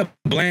you can get a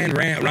bland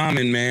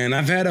ramen, man.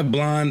 I've had a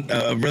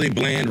really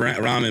bland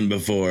ramen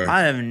before.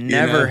 I have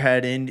never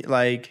had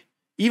like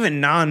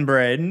even naan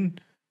bread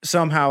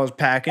somehow is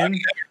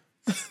packing.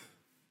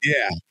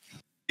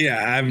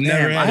 Yeah, I've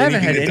never. I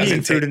haven't had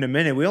Indian food in a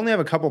minute. We only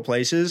have a couple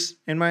places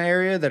in my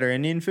area that are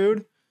Indian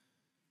food.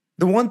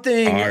 The one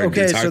thing,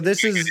 so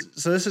this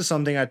is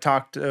something I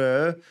talked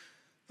to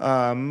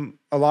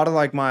a lot of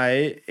like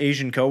my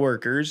Asian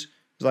coworkers.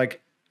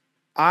 Like,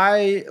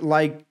 I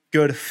like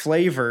good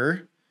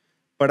flavor,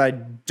 but I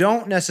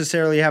don't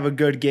necessarily have a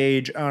good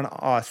gauge on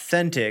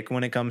authentic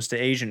when it comes to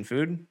Asian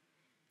food.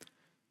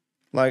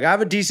 Like, I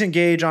have a decent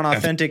gauge on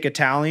authentic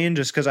Italian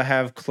just because I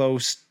have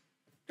close.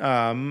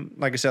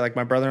 Like I said, like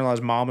my brother-in-law's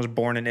mom was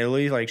born in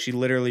Italy. Like she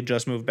literally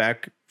just moved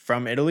back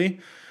from Italy.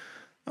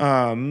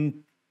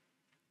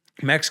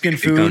 Mexican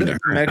They come to food.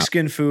 her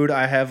Mexican food.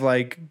 I have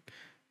like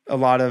a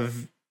lot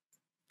of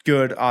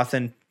good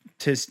authentic.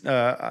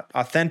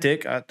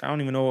 I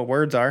don't even know what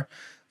words are.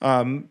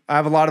 I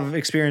have a lot of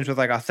experience with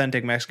like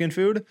authentic Mexican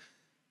food.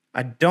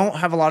 I don't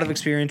have a lot of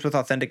experience with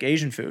authentic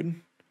Asian food.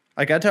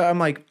 Like I'm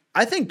like,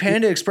 I think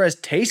Panda Express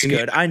tastes Can you-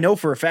 good. I know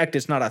for a fact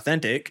it's not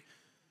authentic.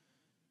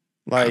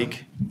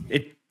 Like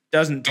it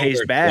doesn't Don't taste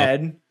worry.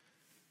 bad.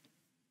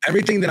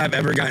 Everything that I've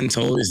ever gotten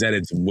told is that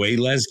it's way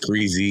less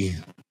greasy.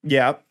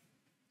 Yeah.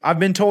 I've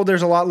been told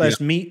there's a lot less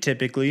meat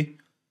typically.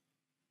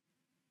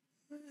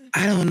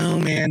 I don't know,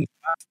 man.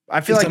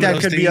 I feel like Some of that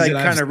those could be things like that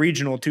I've- kind of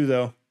regional too,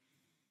 though.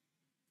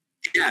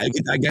 Yeah,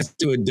 I guess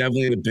it would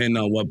definitely depend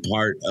on what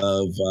part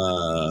of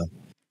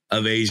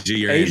Asia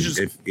you're Asia's-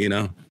 in. If you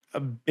know, A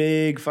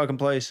big fucking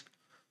place.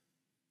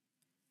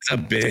 it's a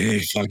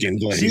big fucking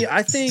place. See,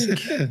 I think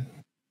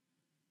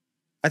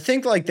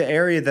like the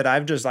area that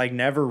I've just like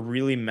never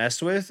really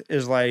messed with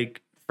is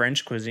like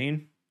French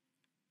cuisine.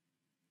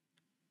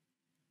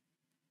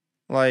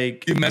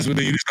 Like you mess with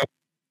it, you just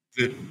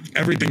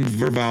everything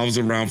revolves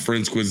around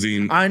French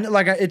cuisine.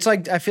 it's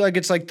like I feel like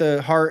it's like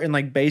the heart and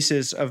like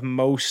basis of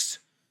most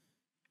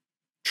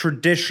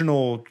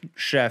traditional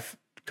chef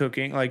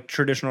cooking, like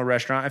traditional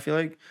restaurant. I feel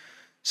like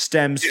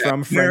stems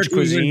from French American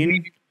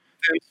cuisine.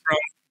 stems from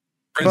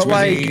French But,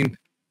 like, cuisine.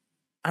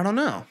 I don't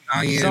know.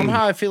 Italian.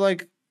 Somehow I feel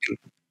like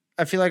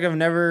I've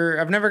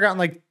never gotten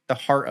like the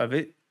heart of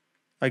it,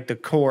 like the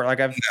core. Like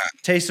I've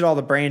tasted all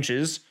the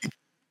branches,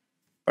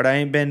 but I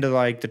ain't been to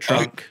like the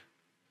trunk.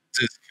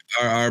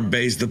 Are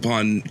based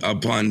upon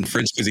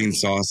French cuisine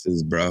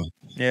sauces, bro.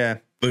 Yeah.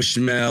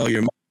 Bechamel,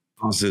 your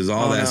sauces,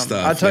 all that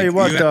stuff. I'll tell Like, you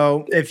what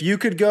though, if you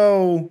could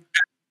go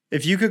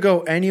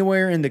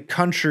anywhere in the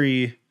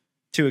country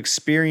to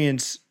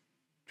experience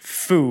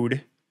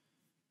food,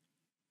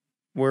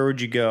 where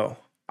would you go?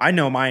 I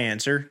know my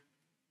answer.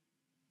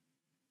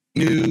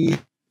 New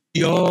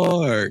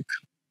York.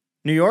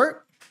 New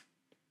York?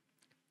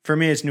 For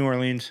me, it's New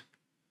Orleans.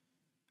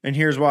 And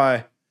here's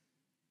why.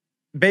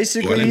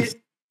 Basically, Orleans?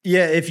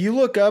 yeah, if you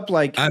look up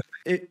like I've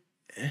it,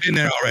 been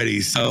there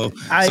already, so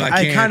I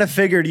can't- kind of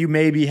figured you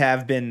maybe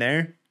have been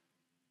there.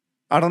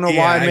 I don't know Yeah,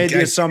 why I made the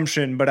I-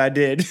 assumption, but I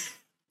did.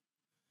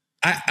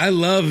 I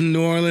love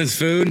New Orleans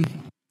food,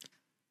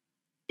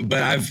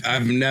 but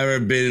I've never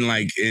been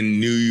like in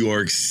New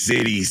York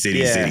City.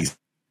 Yeah.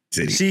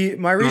 See,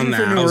 my reason the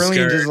for New Orleans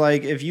outskirts. is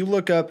like if you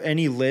look up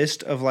any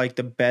list of like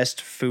the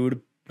best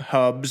food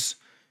hubs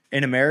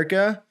in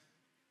America,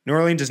 New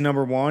Orleans is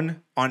number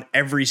one on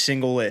every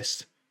single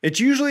list. It's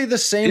usually the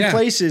same Yeah.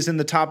 places in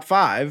the top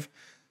 5,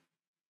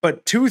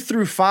 but 2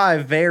 through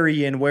 5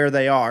 vary in where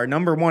they are.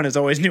 Number 1 is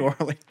always New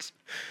Orleans.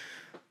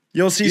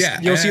 You'll see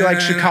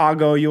like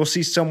Chicago, you'll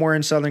see somewhere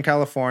in Southern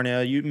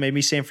California,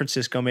 maybe San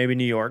Francisco, maybe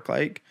New York,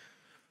 like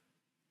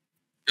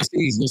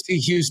You'll see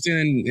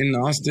Houston and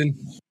Austin,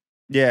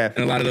 yeah.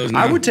 and a lot of those.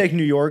 I now. would take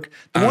New York.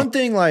 The one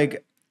thing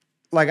like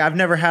I've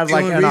never had The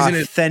like only an reason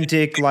is-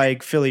 authentic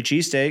like Philly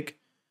cheesesteak.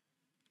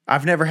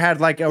 I've never had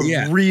like a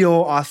Yeah. real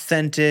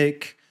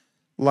authentic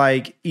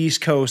like East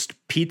Coast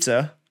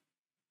pizza.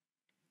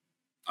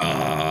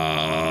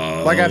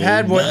 Like I've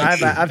had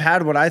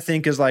what I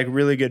think is like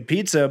really good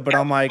pizza, but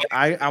I'm like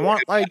I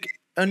want like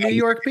a New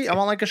York pizza. I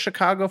want like a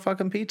Chicago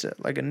fucking pizza,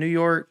 like a New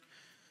York.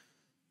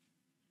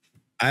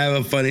 I have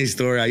a funny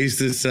story. I used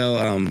to sell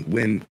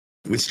when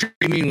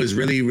streaming was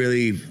really,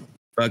 really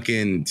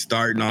fucking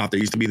starting off. There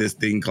used to be this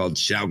thing called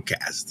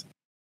Shoutcast.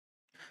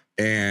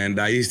 And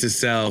I used to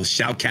sell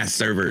Shoutcast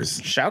servers.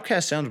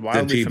 Shoutcast sounds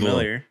wildly people.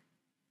 familiar.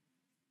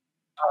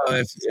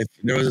 If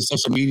there was a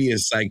social media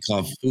site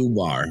called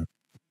Fubar,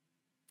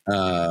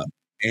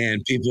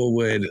 and people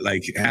would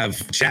like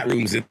have chat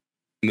rooms in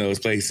those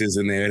places,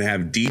 and they would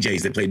have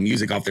DJs that played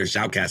music off their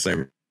Shoutcast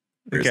servers.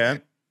 Okay.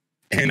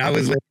 And I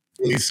was like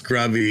really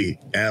scrubby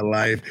at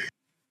life,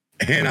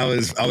 and I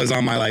was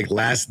on my like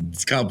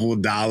last couple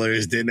of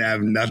dollars, didn't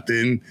have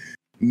nothing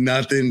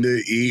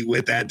to eat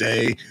with that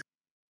day,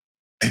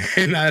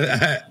 and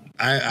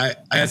I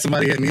had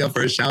somebody hit me up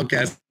for a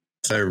Shoutcast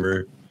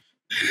server.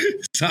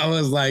 So I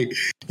was like,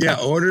 yeah,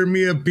 order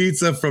me a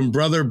pizza from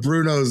Brother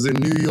Bruno's in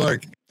New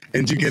York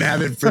and you can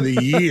have it for the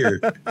year.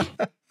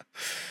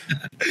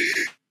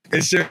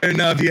 And sure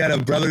enough, he had a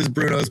Brothers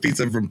Bruno's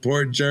pizza from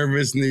Port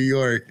Jervis, New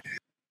York,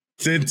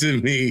 sent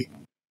to me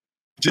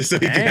just so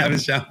he could have a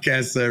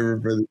Shoutcast server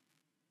for the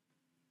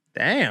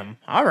Damn.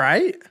 All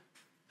right.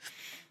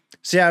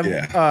 See,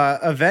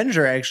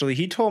 Avenger actually,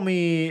 he told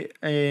me,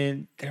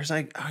 and there's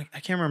like, I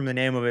can't remember the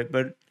name of it,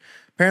 but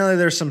apparently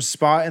there's some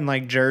spot in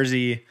like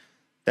Jersey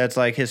that's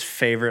like his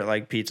favorite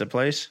like pizza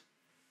place.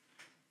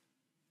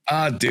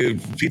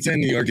 Dude, pizza in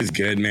New York is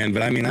good, man.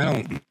 But I mean,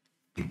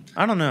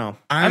 I don't know.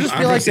 I I'm just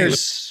feel from like St.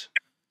 there's.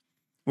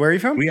 Where are you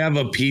from? we have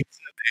a pizza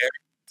there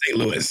in St.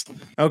 Louis.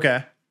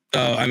 Okay. So,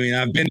 I mean,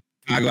 I've been to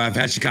Chicago. I've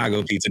had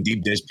Chicago pizza,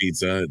 deep dish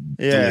pizza.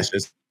 Yeah.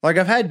 Delicious. Like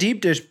I've had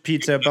deep dish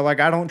pizza, but like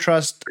I don't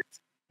trust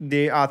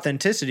the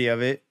authenticity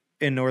of it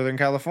in Northern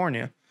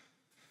California.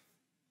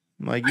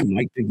 Like I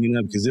might pick it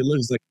up because it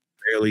looks like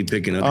barely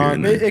picking up here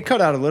and there. it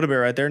cut out a little bit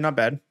right there. Not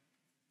bad.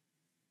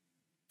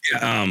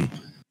 Yeah,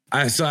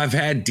 I've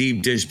had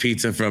deep dish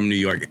pizza from New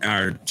York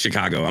or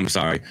Chicago. I'm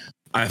sorry.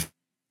 I've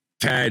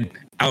had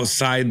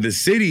outside the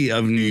city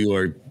of New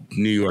York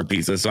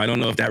pizza. So I don't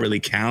know if that really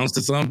counts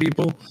to some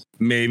people.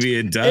 Maybe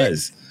it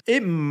does.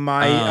 It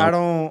might. I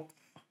don't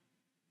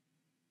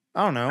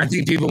know. I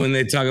think people, when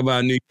they talk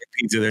about New York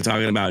pizza, they're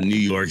talking about New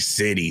York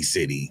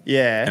City.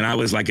 Yeah. And I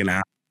was like an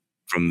hour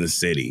from the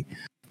city.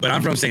 But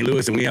I'm from St.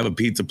 Louis, and we have a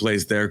pizza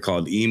place there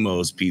called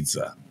Emo's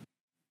Pizza.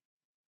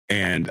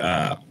 And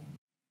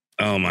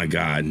oh my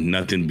God,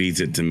 nothing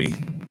beats it to me.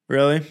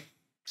 Really?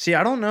 See,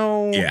 I don't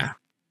know. Yeah.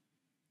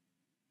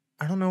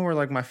 I don't know where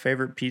like my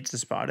favorite pizza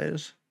spot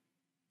is.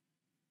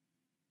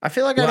 I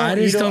feel like Well, I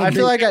I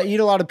feel like I eat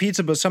a lot of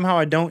pizza, but somehow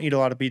I don't eat a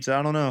lot of pizza.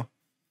 I don't know.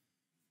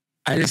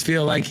 I just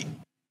feel like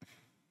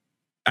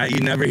you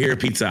never hear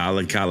pizza a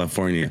la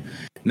California.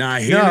 Now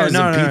I hear there's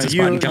a pizza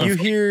spot in California.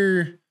 You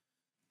hear.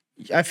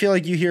 I feel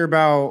like you hear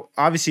about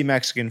obviously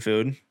Mexican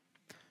food,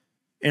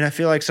 and I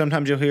feel like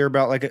sometimes you'll hear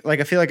about like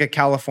I feel like a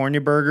California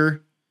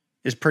burger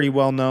is pretty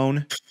well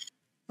known,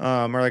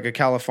 or like a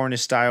California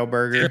style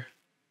burger.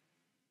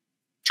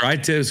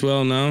 Tri-tip's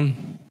well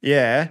known.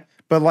 Yeah,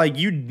 but like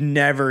you'd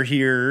never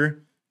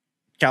hear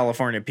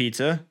California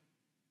pizza.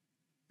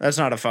 That's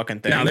not a fucking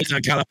thing. Now there's a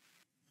California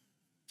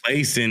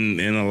place in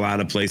a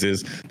lot of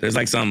places. There's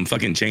like some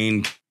fucking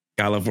chain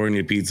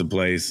California pizza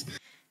place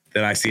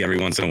that I see every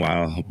once in a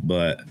while,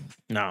 but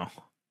no,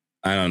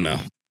 I don't know.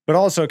 But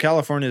also,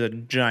 California's a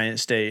giant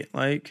state.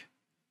 Like,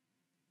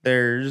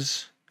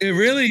 it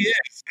really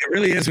is. It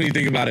really is when you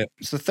think about it.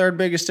 It's the third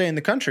biggest state in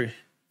the country.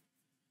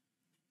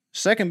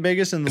 Second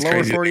biggest in the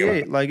lower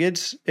 48. Like,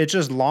 it's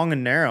just long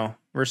and narrow.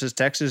 Versus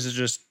Texas is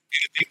just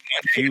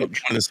huge. One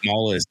of the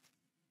smallest.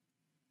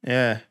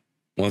 Yeah.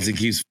 Once it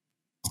keeps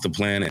off the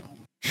planet.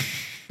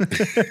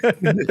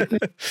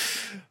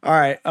 All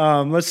right,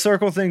 let's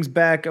circle things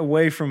back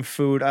away from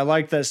food. I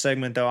like that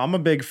segment though. I'm a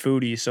big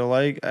foodie, so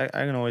like I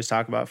can always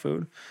talk about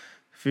food.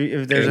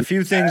 If there's a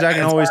few things I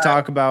can always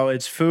talk about,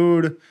 it's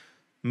food,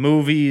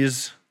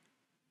 movies,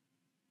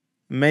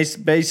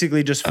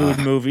 basically just food,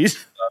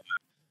 movies,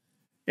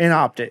 and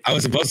optics. I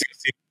was supposed to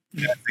see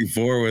that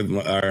before with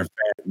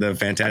the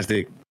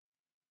Fantastic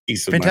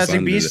Beasts.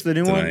 Fantastic Beasts, the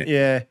new one,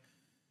 yeah.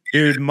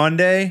 Dude,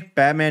 Monday,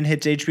 Batman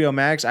hits HBO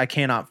Max. I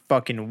cannot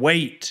fucking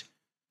wait.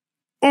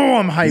 Oh,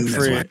 I'm hyped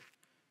for it.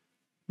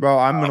 Bro,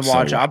 I'm going to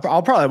watch it.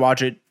 I'll probably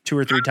watch it 2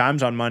 or 3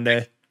 times on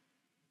Monday.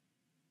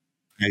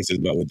 Hex's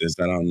butt with this.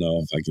 I don't know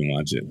if I can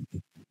watch it.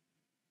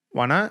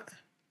 Why not?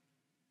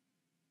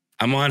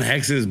 I'm on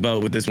Hex's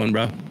boat with this one,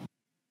 bro.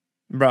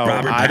 Bro,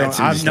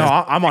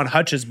 I'm on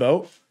Hutch's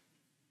boat.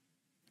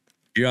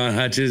 You're on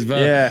Hutch's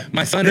boat? Yeah.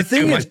 My son the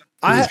thing is,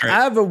 I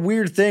have a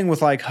weird thing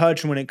with like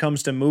Hutch when it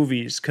comes to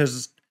movies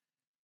because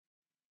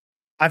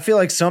I feel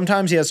like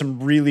sometimes he has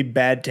some really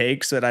bad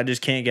takes that I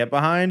just can't get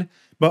behind.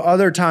 But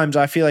other times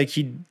I feel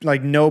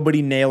like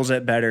nobody nails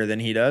it better than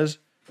he does.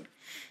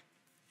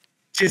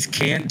 Just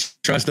can't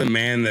trust a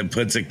man that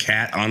puts a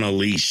cat on a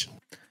leash.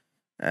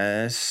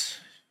 Yeah.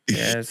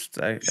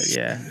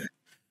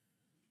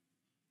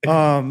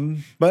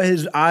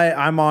 But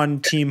I'm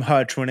on Team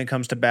Hutch when it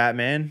comes to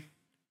Batman.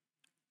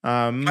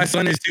 My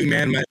son is too,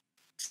 man. My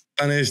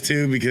son is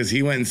too because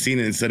he went and seen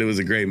it and said it was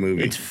a great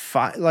movie. It's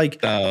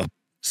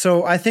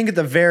So I think at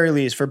the very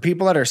least, for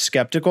people that are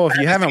skeptical, if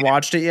you haven't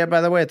watched it yet,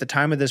 by the way, at the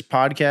time of this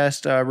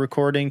podcast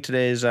recording,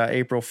 today is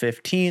April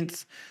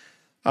 15th.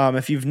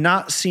 If you've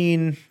not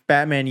seen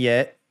Batman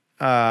yet,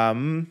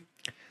 go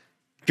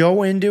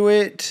into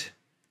it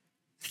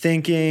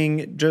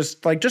thinking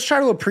just try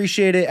to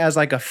appreciate it as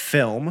like a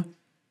film.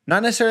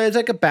 Not necessarily as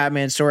like a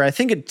Batman story. I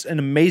think it's an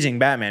amazing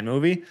Batman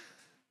movie.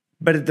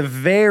 But at the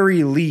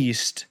very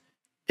least,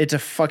 it's a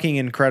fucking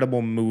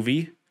incredible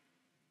movie.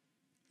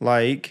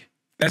 Like...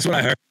 That's what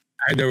I heard.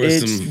 There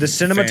was the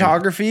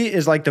cinematography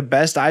is like the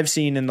best I've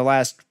seen in the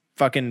last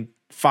fucking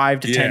 5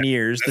 to 10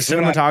 years. The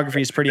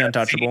cinematography is pretty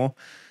untouchable.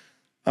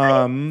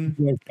 Coming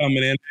in,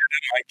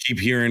 I keep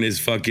hearing is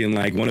fucking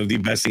like one of the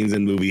best scenes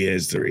in movie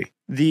history.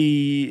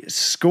 The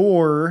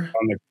score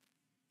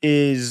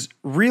is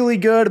really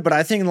good, but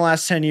I think in the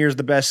last 10 years,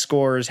 the best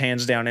score is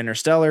hands down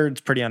Interstellar.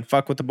 It's pretty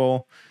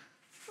unfuckwithable.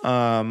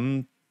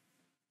 I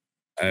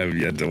have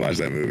yet to watch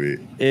that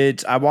movie.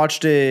 I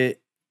watched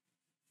it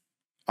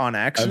on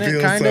accident. I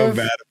feel kind of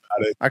bad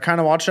about it. I kind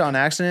of watched it on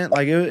accident.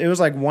 Like it was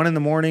like 1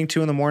 a.m,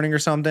 2 a.m, or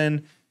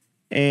something.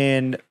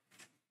 And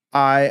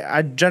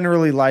I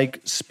generally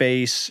like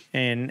space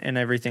and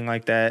everything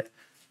like that.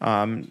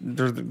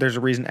 There's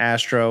a reason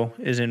Astro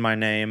is in my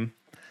name.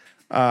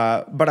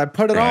 But I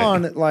put it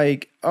on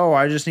like,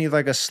 I just need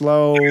like a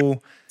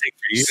slow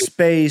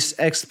space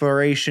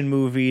exploration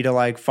movie to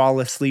like fall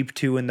asleep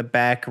to in the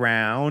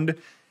background.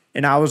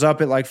 And I was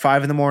up at like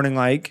 5 a.m,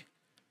 like,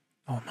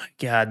 oh my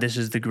God, this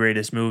is the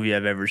greatest movie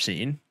I've ever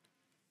seen.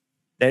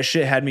 That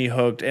shit had me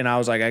hooked, and I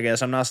was like, I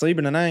guess I'm not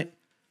sleeping tonight.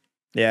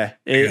 Yeah.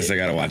 I guess I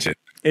gotta watch it.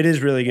 It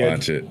is really good.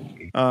 Watch it.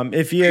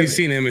 If you've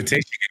seen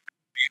Imitation?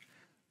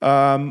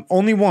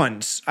 Only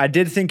once. I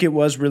did think it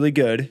was really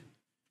good.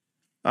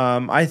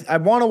 I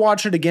want to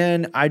watch it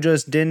again. I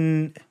just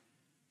didn't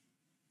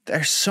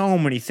There's so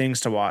many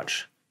things to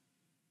watch.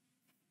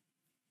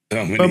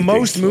 So many But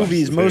most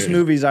things to watch.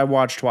 movies I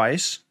watch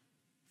twice.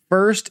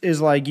 First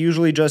is like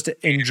usually just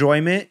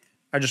enjoyment.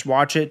 I just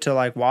watch it to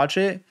like watch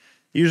it.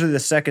 Usually the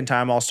second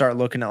time I'll start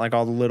looking at like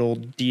all the little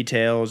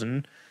details,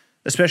 and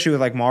especially with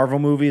like Marvel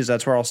movies,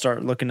 that's where I'll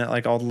start looking at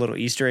like all the little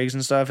Easter eggs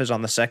and stuff is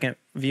on the second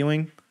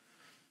viewing.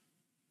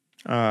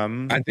 I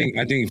think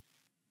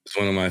it's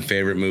one of my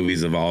favorite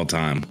movies of all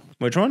time.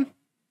 Which one?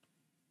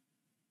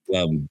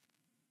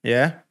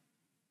 Yeah.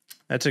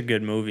 That's a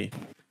good movie.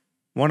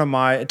 One of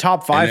my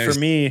top 5 for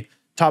me.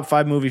 Top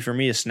 5 movie for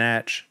me is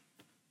Snatch.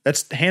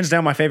 That's hands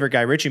down my favorite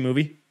Guy Ritchie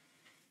movie.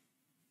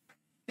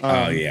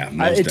 Oh yeah,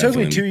 it took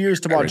me 2 years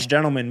to watch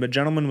Gentleman, but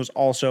Gentleman was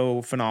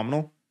also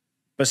phenomenal.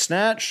 But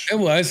Snatch, it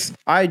was.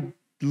 I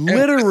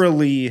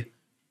was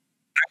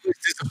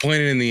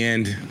disappointed in the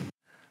end.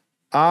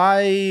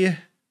 I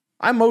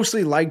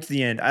mostly liked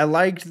the end. I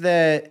liked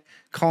that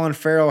Colin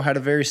Farrell had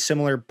a very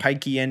similar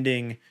pikey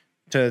ending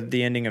to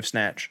the ending of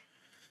Snatch.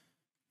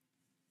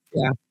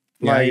 Yeah.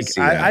 Like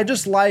I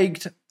just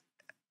liked.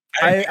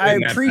 I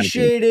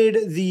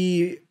appreciated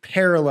the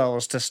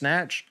parallels to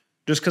Snatch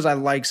just because I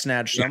like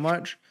Snatch so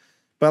much.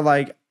 But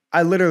like,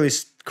 I literally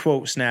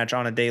quote Snatch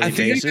on a daily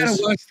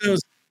basis. I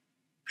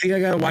think I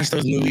gotta watch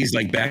those movies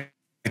like back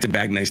to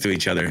back next to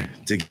each other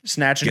to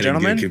Snatch and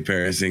Gentleman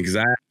comparison. Because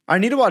I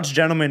need to watch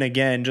Gentleman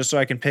again just so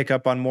I can pick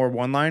up on more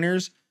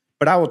one-liners.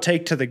 But I will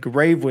take to the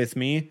grave with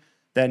me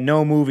that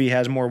no movie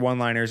has more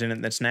one-liners in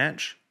it than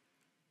Snatch.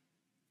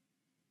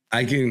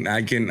 I can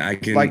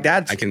like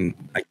that's.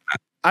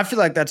 I feel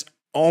like that's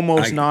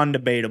almost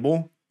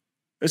non-debatable.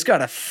 It's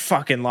got a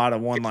fucking lot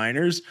of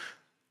one-liners.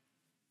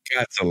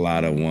 That's a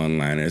lot of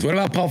one-liners. What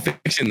about Pulp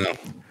Fiction though?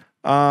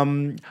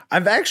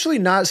 I've actually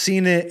not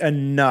seen it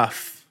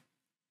enough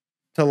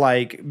to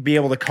like be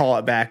able to call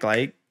it back.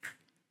 Like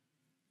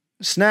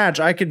Snatch,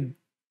 I could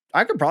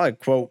probably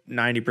quote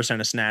 90%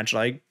 of Snatch.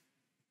 Like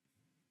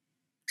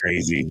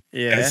crazy.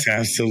 Yeah, that's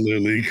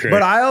absolutely crazy.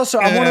 But I'm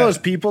one of those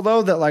people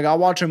though that like I'll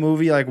watch a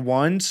movie like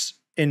once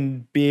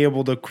and be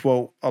able to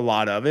quote a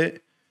lot of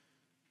it.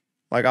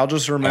 Like I'll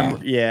just remember.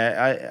 Wow.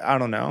 Yeah, I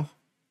don't know.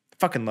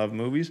 Fucking love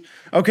movies.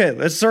 Okay,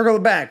 let's circle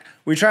it back.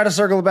 We tried to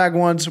circle it back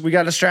once. We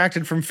got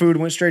distracted from food,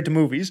 went straight to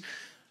movies.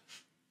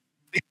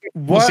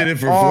 What it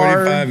for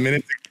 45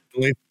 minutes.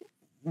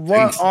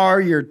 What are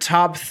your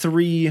top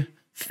 3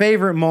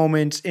 favorite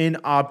moments in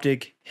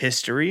Optic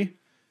history?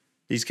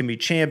 These can be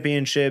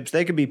championships.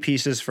 They could be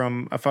pieces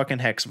from a fucking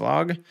Hex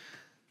vlog.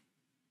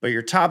 But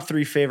your top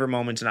 3 favorite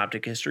moments in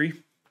Optic history.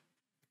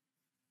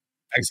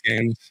 X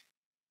Games.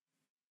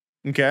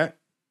 Okay.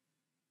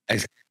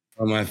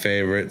 One of my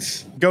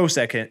favorites. Go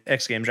second.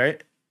 X Games,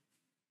 right?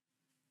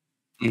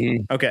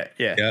 Mm-hmm. Okay.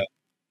 Yeah.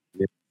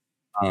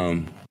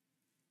 I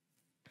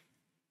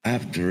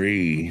have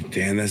 3.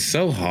 Damn, that's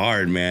so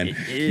hard, man.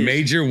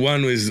 Major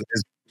one was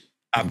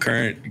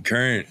current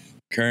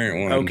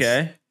one.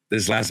 Okay.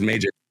 This last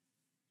major.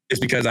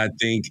 Just because I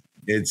think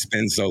it's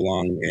been so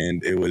long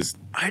and it was.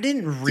 I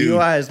didn't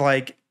realize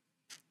like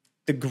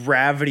the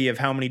gravity of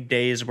how many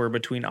days were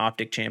between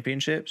Optic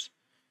championships.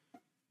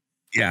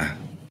 Yeah.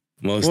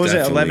 Most what was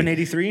definitely. It,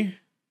 1183?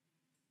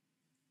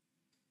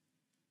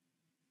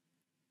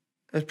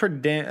 That's pretty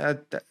damn.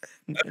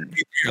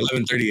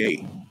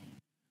 1138.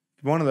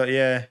 One of the,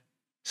 yeah.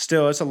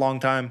 Still, it's a long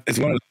time. It's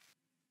a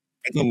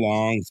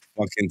long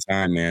fucking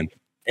time, man.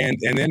 And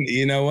then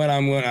you know what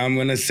I'm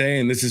gonna say,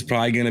 and this is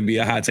probably gonna be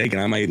a hot take,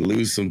 and I might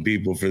lose some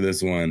people for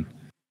this one.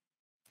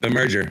 The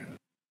merger.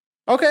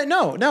 Okay,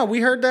 no,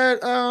 we heard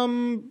that.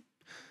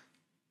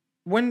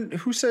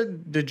 Who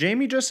said? Did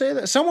Jamie just say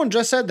that? Someone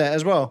just said that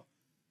as well.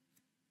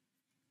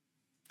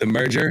 The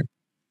merger,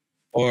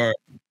 or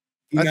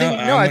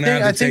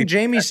I think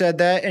Jamie said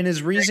that, and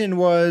his reason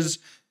was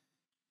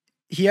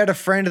he had a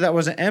friend that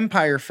was an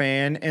Empire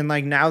fan, and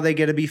like now they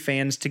get to be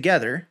fans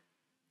together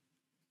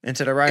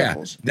instead of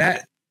rivals. Yeah,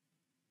 that,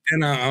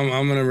 and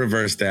I'm gonna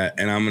reverse that,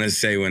 and I'm gonna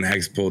say when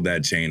Hex pulled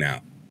that chain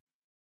out.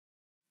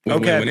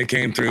 When it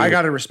came through, I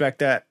gotta respect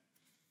that.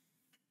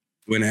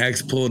 When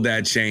Hex pulled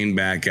that chain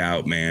back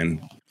out,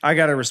 man, I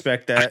gotta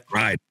respect that.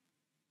 I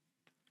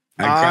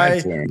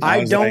cried for him.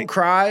 I don't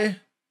cry,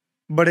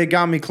 but it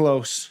got me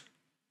close.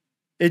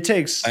 It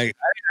takes I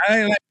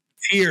like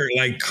tear,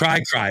 like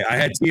cry. I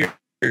had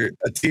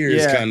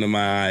tears come to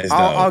my eyes.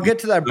 I'll get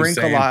to that brink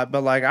a lot,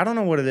 but like I don't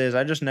know what it is.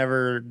 I just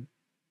never.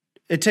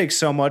 It takes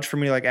so much for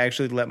me to like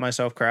actually let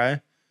myself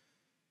cry.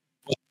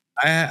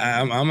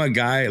 I'm a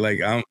guy like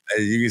as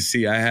you can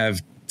see, I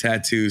have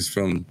tattoos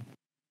from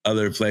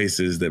other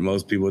places that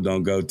most people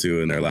don't go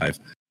to in their life.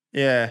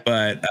 Yeah,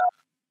 but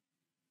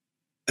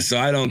so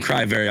I don't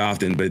cry very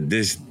often. But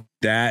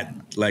that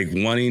like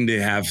wanting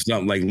to have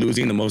something like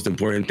losing the most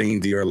important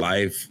thing to your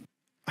life.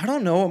 I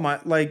don't know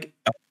what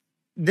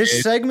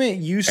this segment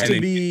used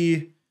to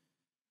be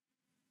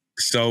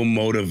so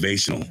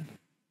motivational.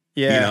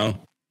 Yeah. You know,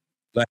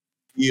 like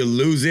you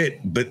lose it,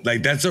 but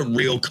like that's a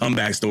real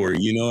comeback story.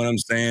 You know what I'm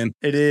saying?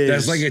 It is.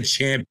 That's like a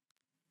champ.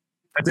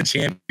 That's a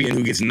champion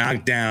who gets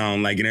knocked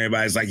down, like, and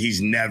everybody's like,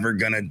 he's never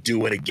gonna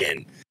do it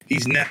again.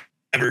 He's never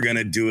never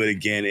gonna do it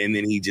again, and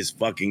then he just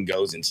fucking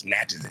goes and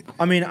snatches it.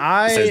 I mean,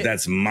 Says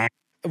that's mine.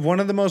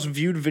 One of the most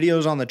viewed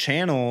videos on the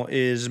channel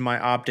is my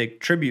Optic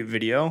tribute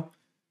video,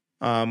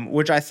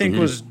 which I think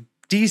was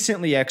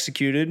decently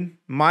executed.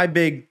 My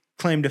big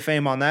claim to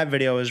fame on that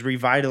video is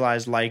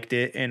Revitalized liked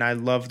it, and I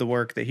love the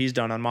work that he's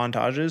done on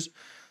montages.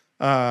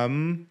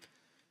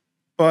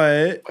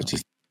 But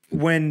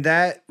when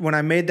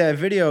I made that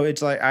video,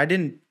 it's like I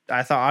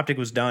thought Optic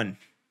was done.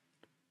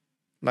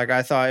 Like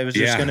I thought it was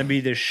just going to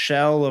be this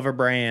shell of a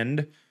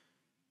brand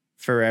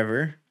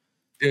forever.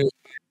 Dude,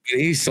 when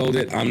he sold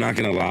it, I'm not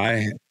gonna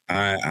lie,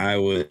 I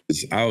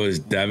was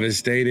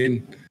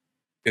devastated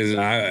because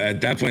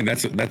at that point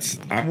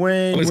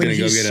when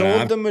he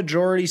sold the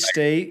majority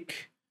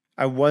stake,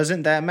 I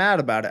wasn't that mad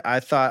about it. I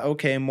thought,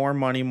 okay, more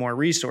money, more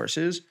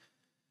resources.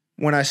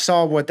 When I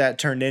saw what that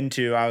turned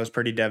into, I was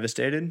pretty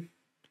devastated.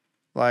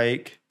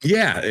 Like,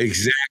 yeah,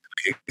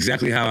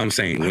 exactly how I'm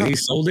saying. When he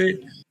sold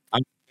it,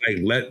 I'm like,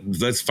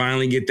 let's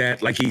finally get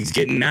that. Like he's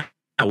getting now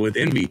with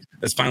Envy.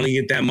 Let's finally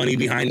get that money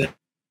behind us.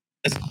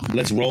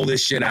 Let's roll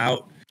this shit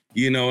out.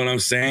 You know what I'm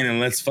saying? And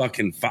let's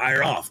fucking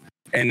fire off.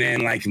 And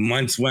then like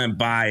months went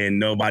by and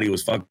nobody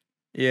was fucking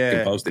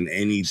posting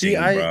anything. See,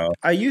 bro.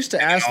 I used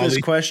to ask this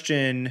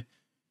question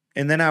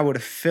and then I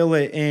would fill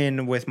it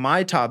in with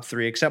my top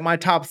three, except my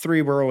top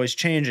three were always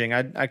changing.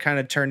 I kind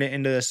of turned it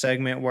into the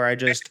segment where I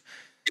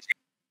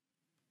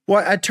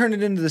turned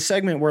it into the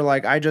segment where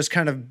like I just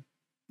kind of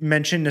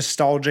mention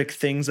nostalgic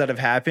things that have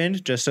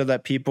happened just so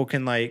that people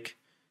can like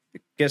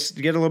get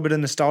a little bit of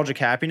nostalgic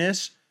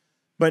happiness.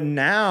 But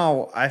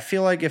now I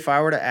feel like if I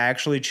were to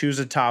actually choose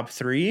a top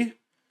three,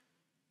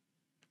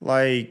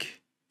 like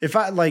if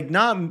I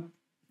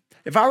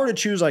were to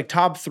choose like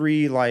top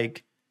three,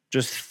 like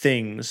just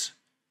things,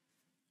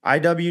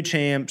 IW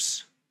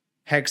champs,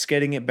 Hex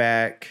getting it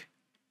back.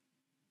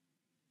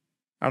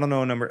 I don't know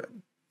what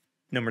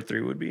number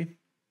three would be. I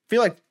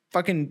feel like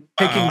fucking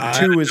picking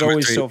two is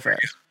always so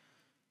fast.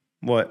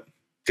 What?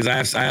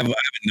 Because I have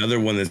another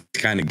one that's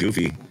kind of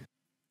goofy.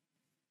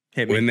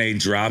 When they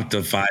dropped the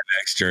 5X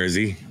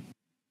jersey.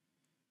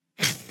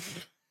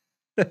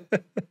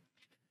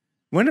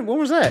 When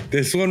was that?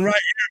 This one right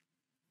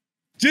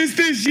here. Just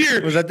this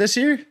year. Was that this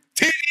year?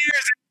 10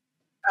 years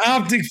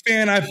Optic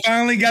fan. I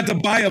finally got to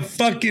buy a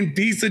fucking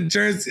piece of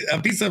jersey,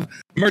 a piece of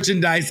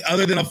merchandise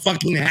other than a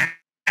fucking hat.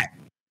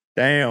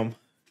 Damn.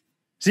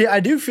 See,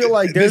 I do feel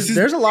like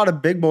there's a lot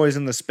of big boys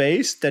in the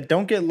space that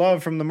don't get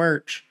love from the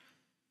merch.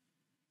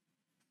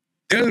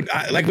 Dude,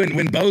 like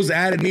when Bose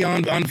added me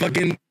on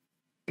fucking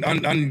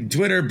on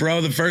Twitter,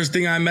 bro, the first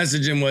thing I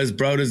messaged him was,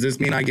 bro, does this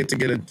mean I get to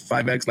get a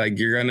 5X? Like,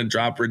 you're going to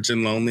drop Rich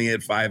and Lonely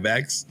at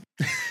 5X?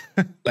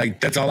 Like,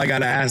 that's all I got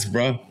to ask,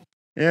 bro.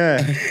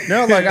 Yeah.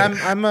 No, like,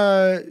 I'm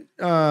a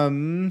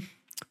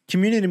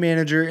community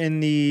manager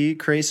in the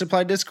Create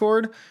Supply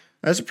Discord.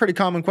 That's a pretty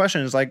common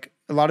question. It's like,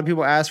 a lot of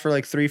people ask for,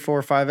 like, 3,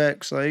 4,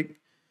 5X. Like,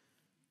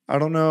 I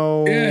don't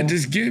know. Yeah,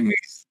 just give me.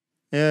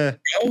 Yeah.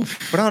 Bro.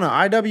 But I don't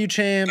know. IW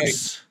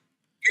champs.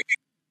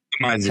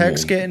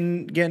 Hex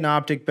getting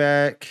Optic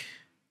back.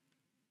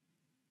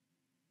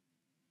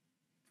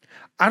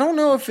 I don't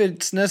know if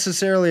it's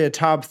necessarily a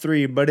top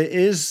three, but it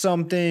is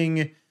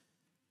something.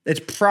 It's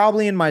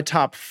probably in my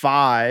top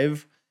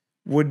 5.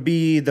 Would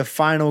be the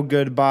final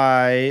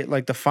goodbye,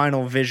 like the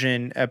final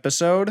Vision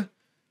episode,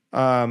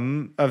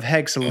 of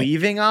Hex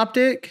leaving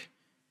Optic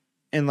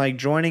and like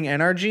joining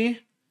NRG.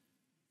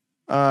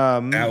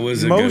 That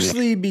was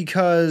mostly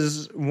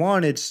because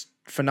one, it's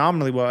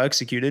phenomenally well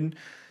executed.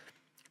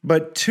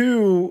 But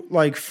 2,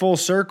 like full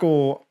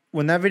circle,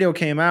 when that video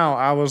came out,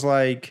 I was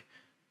like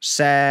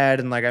sad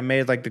and like I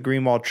made like the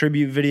Greenwald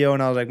tribute video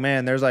and I was like,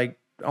 man, there's like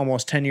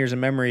almost 10 years of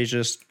memories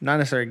just not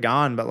necessarily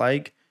gone, but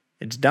like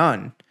it's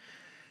done.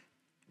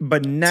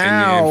 But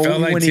now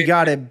when he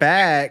got it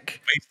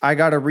back, I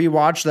got to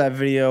rewatch that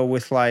video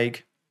with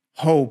like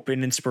hope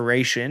and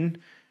inspiration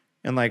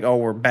and like, oh,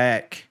 we're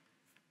back.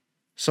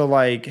 So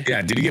like,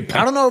 yeah, did you get?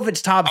 I don't know if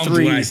it's top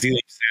 3.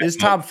 It's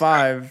top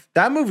 5.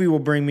 That movie will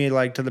bring me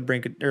like to the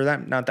brink of, or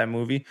that, not that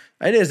movie.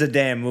 It is a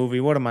damn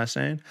movie. What am I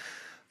saying?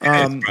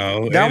 That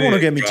one will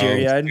get me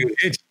teary eyed.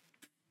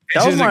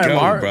 That was my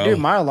alarm, dude.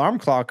 My alarm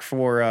clock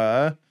for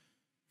a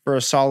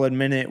solid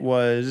minute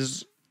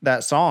was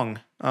that song.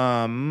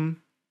 Can't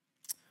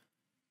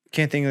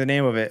think of the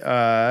name of it.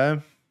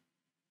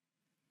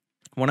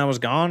 When I Was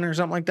Gone or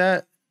something like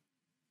that.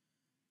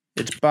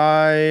 It's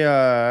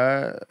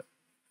by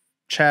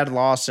Chad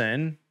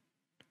Lawson.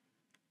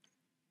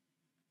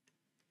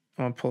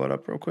 I'm gonna pull it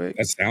up real quick.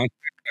 That sounds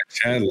like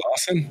Chad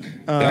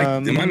Lawson.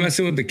 Am I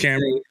messing with the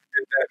camera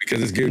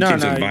because this game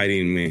keeps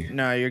inviting me?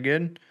 No, you're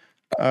good.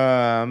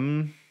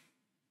 Can't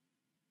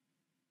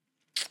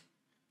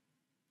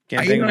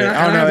think of it.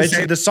 Oh no,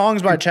 it's the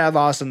song's by Chad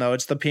Lawson though.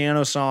 It's the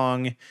piano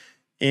song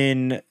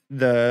in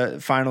the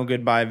final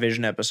Goodbye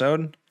Vision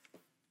episode.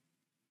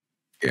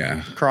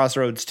 Yeah,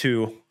 Crossroads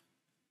 2.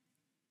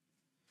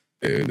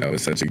 Dude, that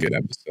was such a good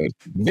episode.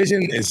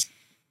 Vision is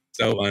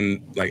so no,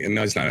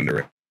 it's not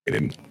underrated.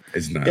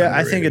 It's not. Yeah, underrated.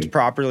 I think it's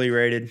properly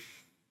rated.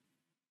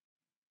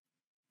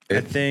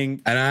 I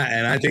think, and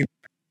I think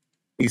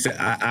he said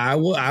I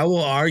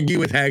will argue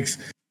with Hex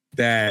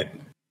that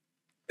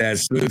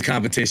smooth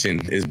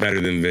competition is better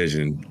than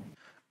Vision.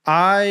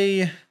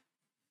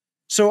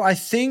 so I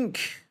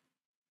think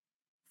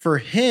for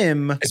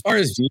him, As far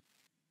as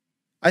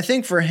I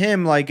think for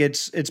him, like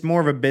it's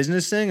more of a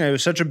business thing. It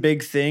was such a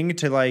big thing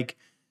to like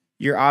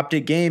your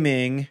Optic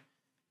Gaming,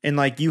 and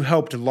like you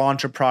helped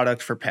launch a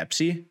product for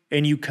Pepsi,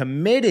 and you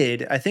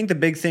committed. I think the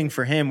big thing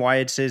for him, why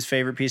it's his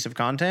favorite piece of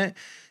content,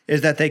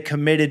 is that they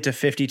committed to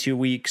 52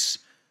 weeks.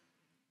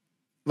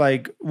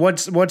 Like,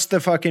 what's the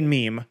fucking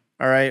meme?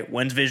 All right,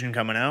 when's Vision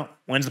coming out?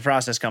 When's the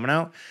process coming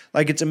out?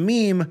 Like, it's a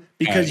meme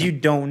because you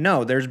don't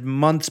know. There's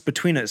months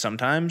between it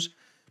sometimes.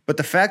 But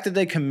the fact that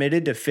they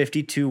committed to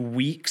 52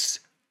 weeks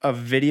of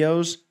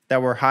videos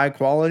that were high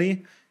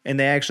quality, and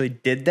they actually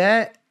did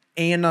that,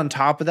 and on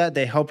top of that,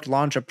 they helped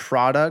launch a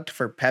product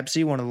for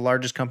Pepsi, one of the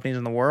largest companies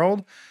in the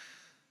world.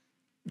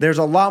 There's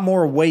a lot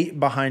more weight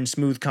behind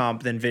Smooth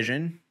Comp than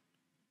Vision.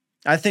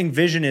 I think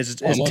Vision is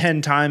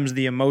 10 times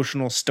the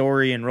emotional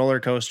story and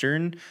roller coaster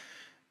and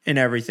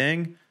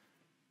everything.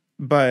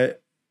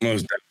 But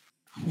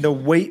the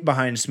weight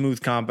behind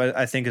Smooth Comp,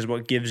 I think, is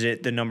what gives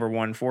it the number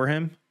one for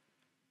him.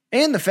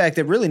 And the fact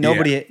that really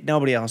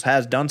nobody else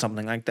has done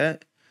something like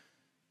that.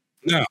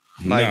 No.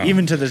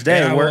 Even to this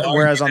day,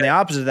 whereas on the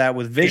opposite of that,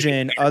 with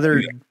Vision,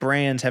 other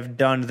brands have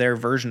done their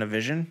version of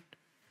Vision.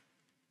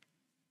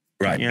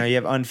 Right. You know, you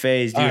have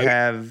Unfazed, you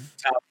have...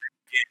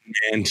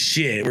 And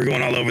shit, we're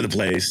going all over the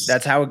place.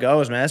 That's how it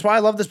goes, man. That's why I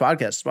love this podcast.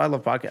 That's why I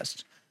love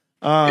podcasts.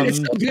 It's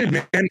so good,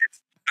 man.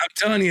 I'm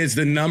telling you, it's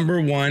the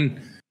number one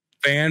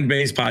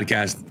fan-based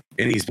podcast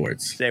in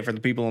esports. Say for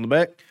the people in the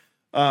back.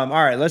 All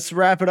right, let's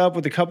wrap it up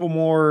with a couple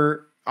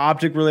more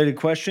Optic-related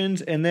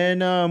questions, and then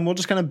we'll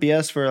just kind of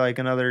BS for like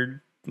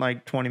another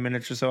 20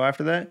 minutes or so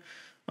after that.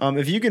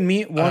 If you can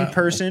meet one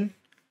person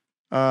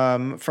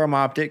from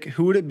Optic,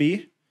 who would it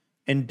be?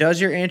 And does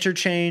your answer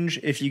change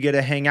if you get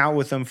to hang out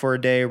with them for a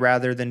day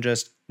rather than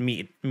just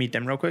meet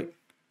them real quick?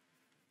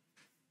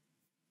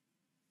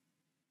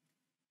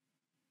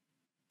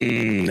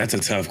 That's a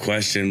tough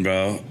question,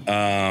 bro.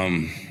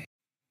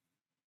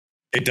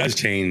 It does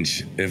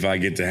change if I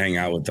get to hang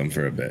out with them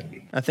for a bit.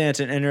 I think it's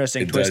an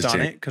interesting twist on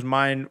it, because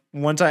mine,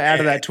 once I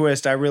added that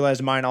twist, I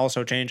realized mine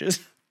also changes.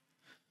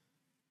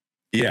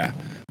 Yeah.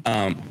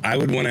 I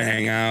would want to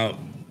hang out.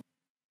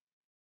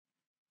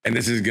 And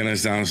this is going to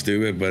sound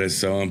stupid, but it's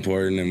so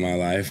important in my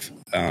life,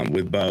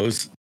 with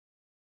Bose.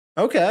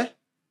 Okay.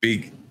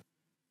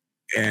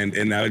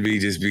 And that would be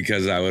just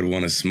because I would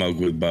want to smoke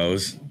with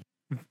Bose.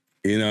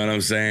 You know what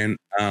I'm saying?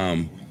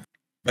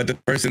 But the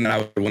person that I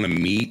would want to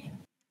meet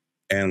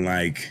and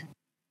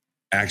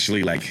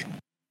actually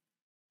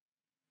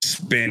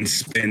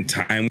spend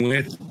time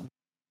with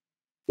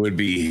would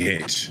be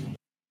Hitch.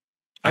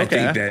 Okay. I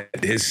think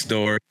that his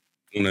story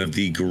is one of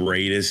the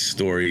greatest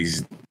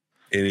stories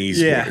in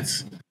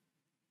esports. Yeah.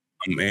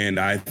 And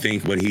I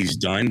think what he's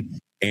done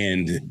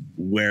and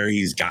where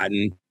he's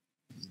gotten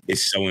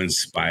is so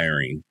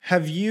inspiring.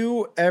 Have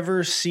you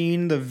ever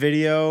seen the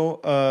video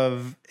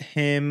of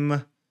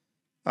him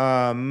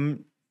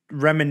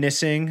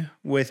reminiscing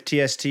with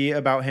TST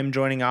about him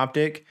joining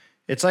Optic?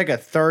 It's like a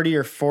 30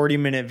 or 40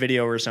 minute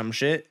video or some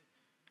shit.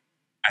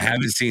 I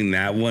haven't seen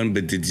that one,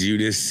 but did you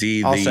just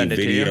see the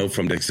video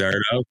from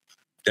Dexerto?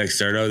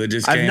 Dexerto that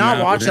just came out? I've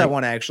not watched that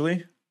one,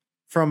 actually.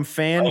 From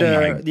fan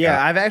to...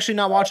 Yeah, I've actually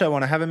not watched that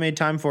one. I haven't made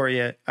time for it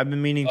yet. I've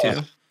been meaning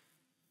to.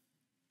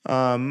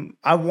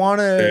 I want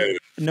to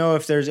know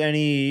if there's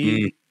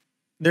any...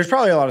 There's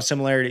probably a lot of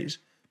similarities.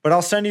 But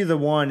I'll send you the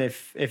one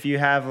if you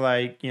have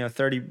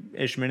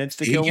 30-ish minutes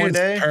to kill one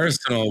day.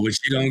 Personal, which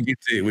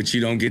you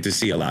don't get to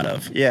see a lot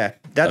of. Yeah,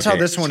 that's how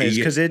this one is,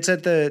 because it's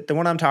at the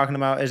one I'm talking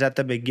about is at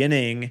the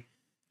beginning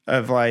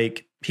of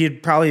he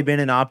had probably been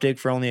in Optic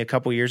for only a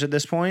couple years at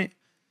this point,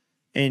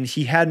 and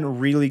he hadn't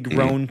really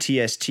grown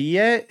TST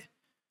yet.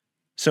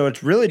 So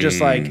it's really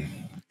just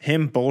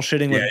him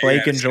bullshitting with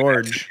Blake and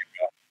George.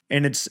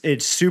 And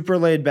it's super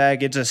laid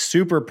back. It's a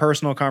super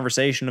personal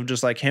conversation of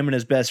just him and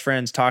his best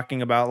friends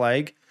talking about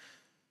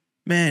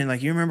man,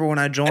 you remember when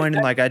I joined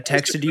and I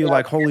texted you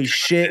holy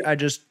shit. I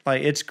just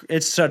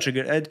it's such a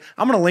good,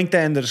 I'm going to link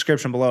that in the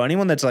description below.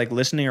 Anyone that's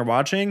listening or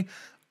watching,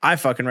 I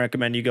fucking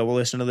recommend you go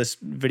listen to this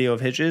video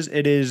of Hitch's.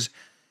 It's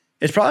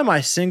probably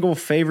my single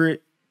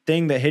favorite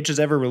thing that Hitch has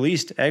ever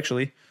released,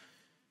 actually.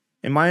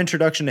 And my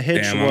introduction to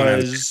Hitch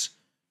was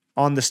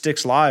on the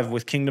Sticks Live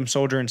with Kingdom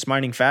Soldier and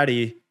Smiting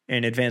Fatty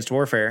in Advanced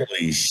Warfare.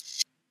 Holy shit.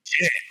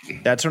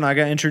 That's when I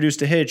got introduced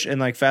to Hitch,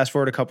 and fast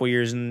forward a couple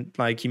years and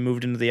he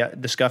moved into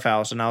the Scuff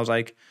House, and I was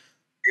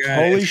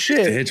holy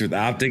shit. To Hitch with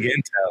Optic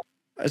Intel.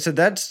 I said,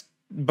 that's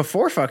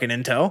before fucking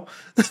Intel.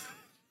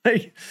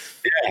 Yeah,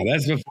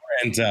 that's before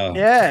Intel.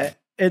 Yeah.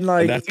 And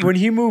when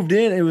he moved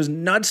in, it was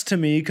nuts to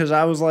me because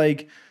I was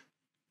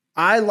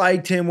I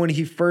liked him when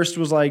he first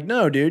was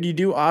no, dude, you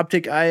do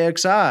Optic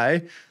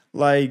IXI.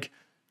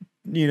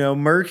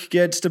 Merc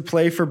gets to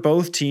play for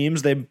both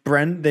teams. They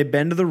bend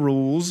the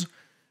rules.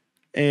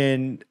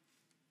 And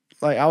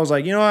I was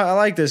what, I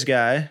like this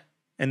guy.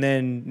 and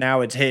then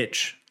now it's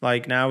Hitch.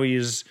 Like now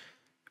he's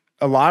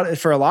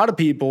for a lot of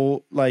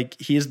people, like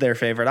he's their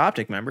favorite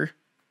Optic member.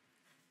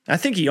 I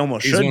think he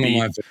almost should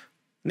be. I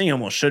think he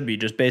almost should be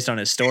just based on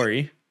his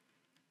story.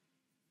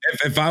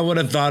 If I would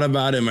have thought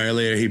about him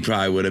earlier, he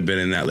probably would have been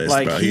in that list,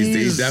 like, bro.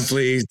 He's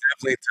definitely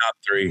top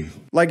 3.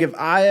 Like if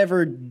I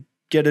ever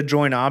get to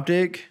join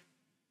Optic,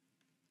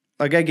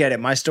 like I get it,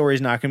 my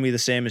story's not going to be the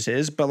same as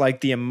his, but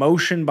like the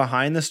emotion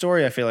behind the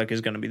story, I feel like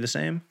is going to be the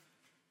same.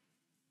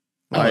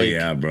 Like, oh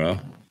yeah, bro.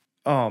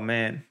 Oh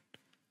man.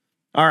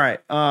 All right.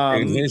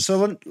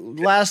 So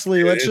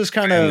lastly, let's just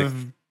kind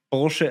of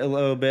bullshit a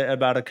little bit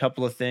about a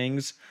couple of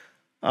things.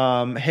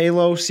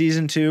 Halo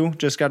Season 2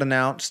 just got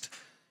announced,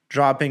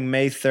 dropping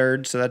May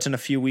 3rd. So that's in a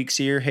few weeks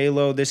here.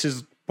 Halo, this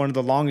is one of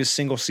the longest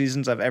single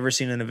seasons I've ever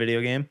seen in a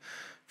video game.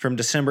 From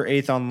December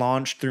 8th on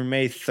launch through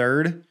May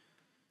 3rd.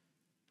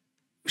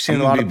 We've seen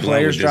a lot of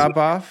players drop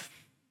off.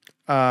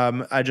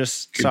 I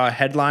just saw a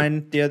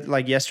headline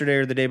like yesterday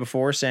or the day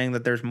before saying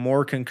that there's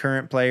more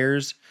concurrent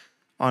players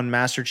on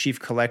Master Chief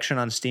Collection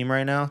on Steam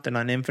right now than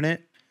on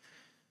Infinite.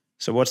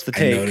 So what's the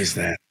take? I noticed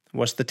that.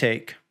 What's the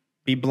take?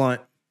 Be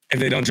blunt. If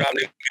they don't drop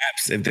new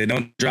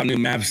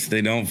maps,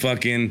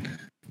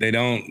 they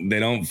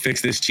don't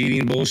fix this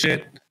cheating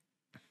bullshit,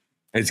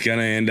 it's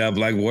gonna end up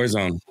like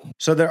Warzone.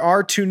 So there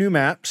are 2 new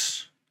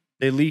maps.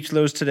 They leaked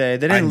those today.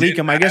 They didn't leak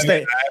them. I guess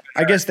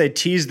they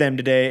teased them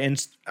today,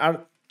 and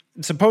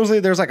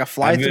supposedly there's like a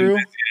fly through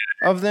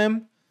of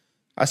them.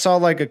 I saw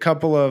like a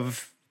couple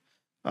of.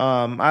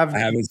 I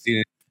haven't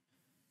seen it.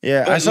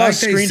 Yeah, but I saw a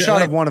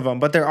screenshot of one of them,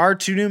 but there are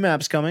 2 new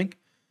maps coming.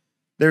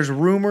 There's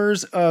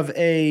rumors of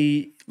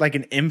an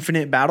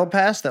infinite battle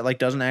pass that like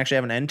doesn't actually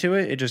have an end to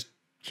it. It just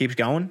keeps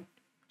going.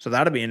 So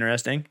that'll be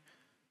interesting.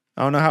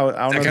 I don't know how.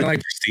 I don't know. Is that kind of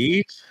like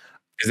Prestige?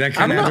 Is that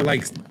kind of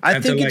like? I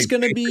think it's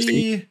going to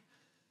be.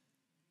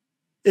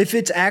 If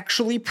it's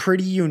actually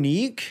pretty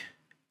unique,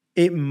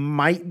 it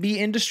might be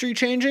industry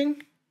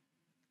changing.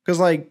 Because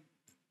like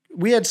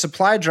we had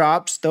supply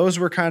drops; those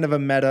were kind of a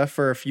meta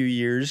for a few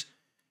years,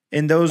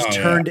 and those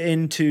turned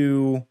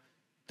into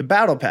the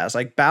battle pass.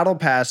 Like battle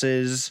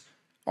passes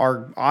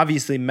are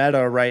obviously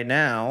meta right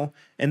now,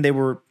 and they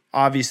were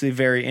obviously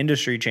very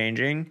industry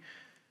changing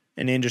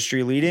and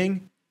industry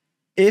leading.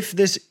 If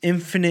this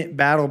infinite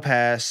battle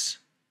pass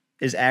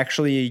is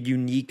actually a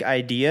unique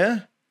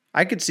idea,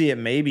 I could see it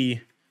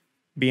maybe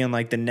being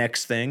like the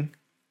next thing.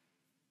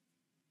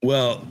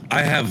 Well,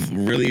 I have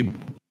really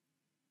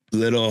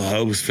little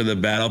hopes for the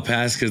battle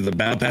pass because the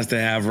battle pass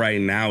they have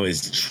right now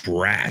is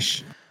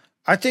trash.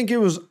 I think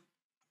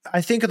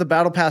the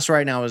battle pass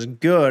right now is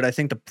good. I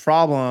think the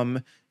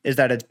problem is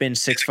that it's been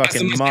 6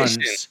 fucking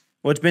months.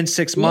 Well, it's been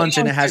 6 months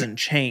and it hasn't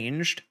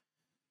changed.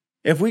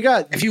 If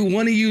you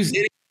want to use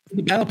any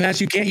the battle pass,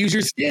 you can't use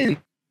your skins.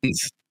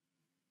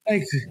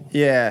 Like,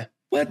 yeah.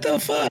 What the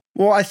fuck?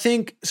 Well, I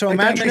think so. Like,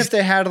 imagine if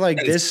they had like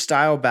this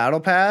style battle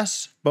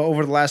pass, but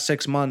over the last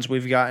 6 months,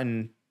 we've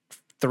gotten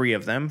 4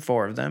 of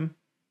them.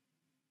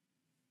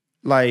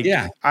 Like,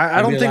 yeah,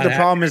 I don't think the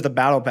problem is the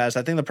battle pass.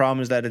 I think the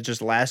problem is that it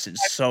just lasted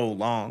so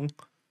long.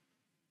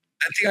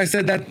 I think I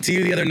said that to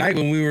you the other night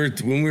when we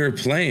were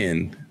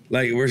playing.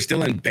 Like, we're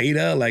still in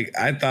beta. Like,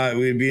 I thought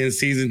we'd be in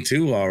season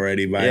 2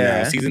 already by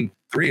now. Season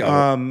 3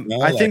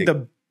 already. I think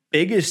the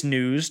biggest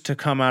news to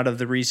come out of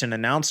the recent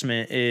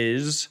announcement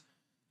is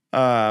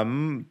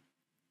they've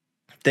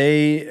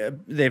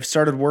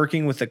started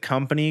working with a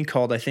company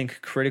called, I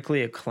think,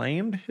 Critically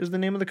Acclaimed is the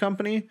name of the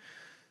company.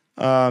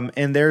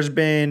 And there's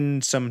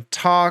been some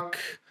talk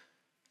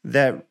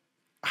that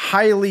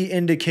highly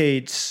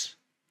indicates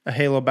a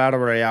Halo Battle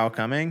Royale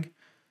coming.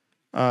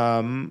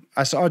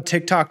 I saw a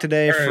TikTok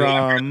today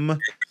from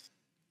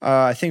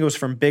I think it was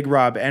from Big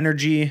Rob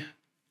Energy.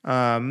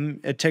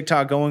 A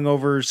TikTok going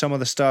over some of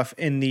the stuff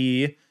in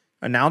the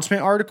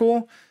announcement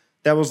article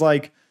that was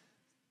like,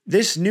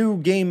 this new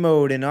game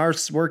mode and our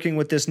working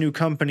with this new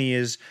company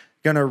is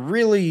going to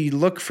really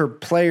look for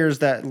players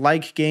that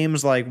like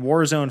games like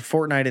Warzone,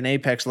 Fortnite, and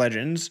Apex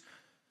Legends.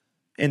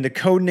 And the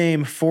code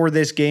name for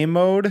this game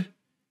mode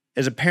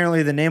is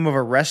apparently the name of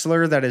a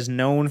wrestler that is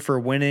known for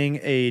winning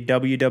a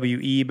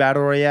WWE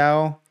Battle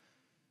Royale.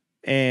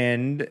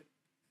 And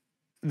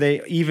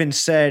they even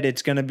said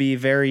it's going to be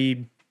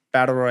very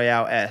Battle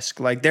Royale-esque.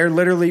 Like, they're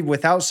literally,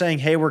 without saying,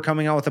 hey, we're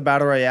coming out with a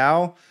Battle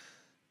Royale,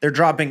 they're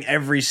dropping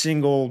every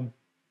single,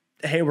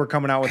 hey, we're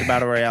coming out with a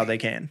Battle Royale they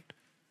can.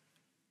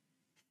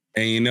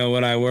 And you know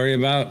what I worry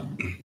about?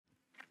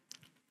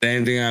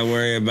 Same thing I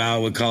worry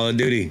about with Call of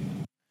Duty.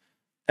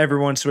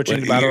 Everyone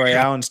switching to Battle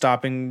Royale and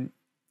stopping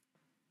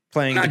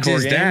playing the core game.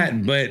 Not just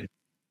that, but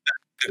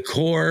the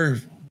core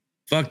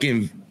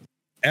fucking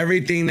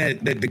everything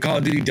that the Call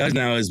of Duty does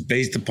now is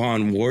based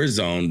upon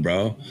Warzone,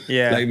 bro.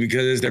 Yeah. Like,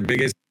 because it's their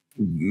biggest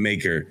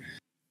maker.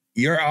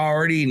 You're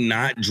already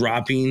not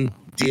dropping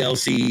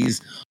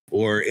DLCs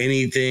or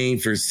anything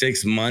for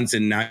 6 months,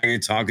 and now you're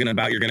talking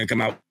about you're going to come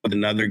out with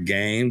another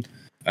game.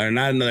 Or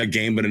not another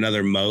game, but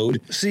another mode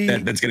that's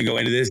going to go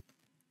into this.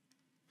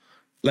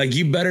 Like,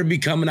 you better be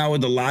coming out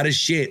with a lot of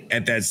shit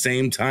at that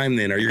same time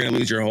then, or you're going to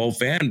lose your whole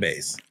fan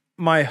base.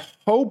 My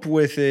hope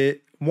with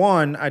it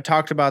one, I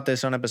talked about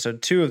this on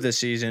episode 2 of this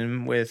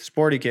season with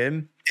Sporty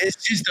Kid.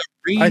 It's just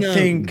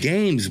arena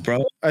games,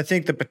 bro. I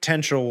think the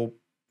potential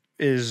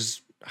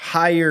is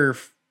higher.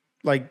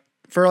 Like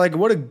for like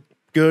what a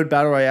good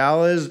battle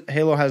royale is,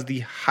 Halo has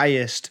the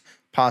highest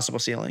possible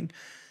ceiling.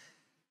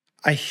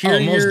 I hear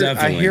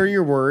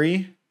your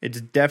worry. It's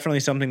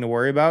definitely something to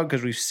worry about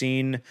because we've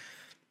seen.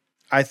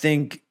 I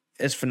think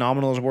as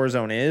phenomenal as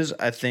Warzone is,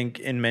 I think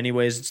in many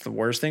ways it's the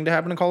worst thing to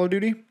happen to Call of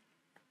Duty.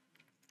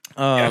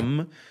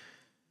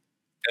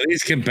 At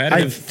least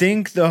competitive. I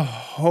think the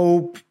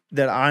hope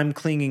that I'm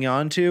clinging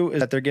on to is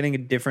that they're getting a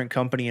different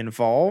company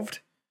involved.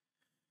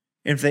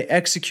 And if they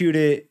execute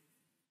it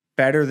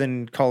better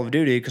than Call of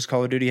Duty, because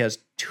Call of Duty has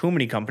too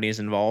many companies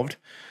involved,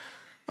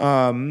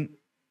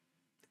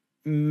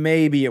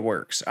 maybe it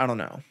works. I don't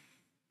know.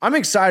 I'm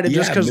excited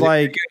just because,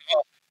 like,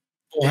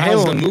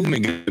 how's the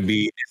movement going to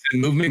be? Is the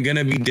movement going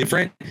to be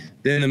different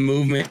than the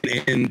movement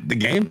in the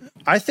game?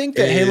 I think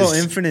that Halo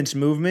Infinite's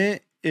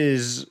movement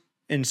is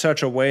in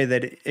such a way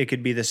that it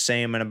could be the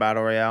same in a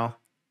battle royale.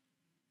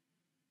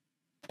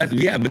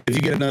 Yeah, but if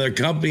you get another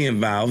company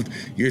involved,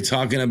 you're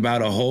talking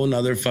about a whole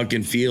nother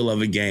fucking feel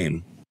of a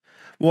game.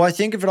 Well, I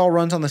think if it all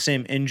runs on the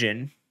same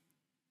engine,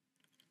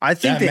 I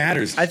think that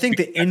matters. I think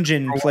the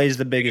engine plays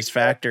the biggest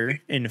factor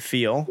in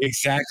feel.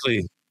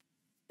 Exactly.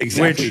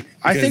 Which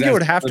I think it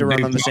would have to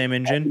run on the same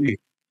engine.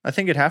 I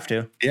think it'd have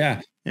to.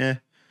 Yeah. Yeah.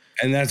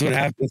 And that's what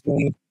happens with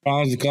the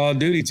problems with Call of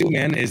Duty too,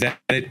 man, is that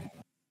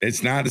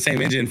it's not the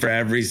same engine for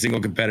every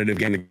single competitive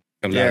game that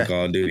comes out of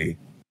Call of Duty.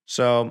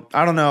 So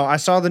I don't know. I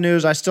saw the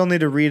news. I still need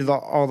to read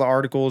all the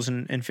articles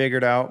and figure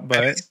it out. But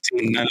I haven't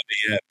seen none of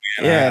it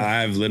yet, man.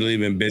 I've literally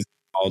been busy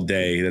all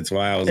day. That's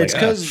why I was it's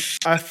because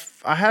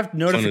I have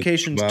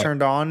notifications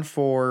turned on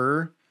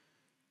for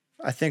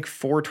I think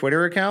 4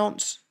 Twitter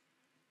accounts.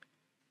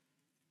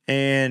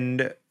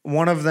 And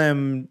one of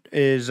them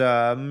is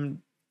tweets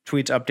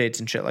updates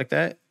and shit like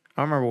that.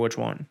 I don't remember which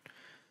one.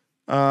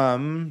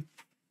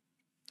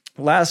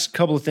 Last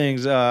couple of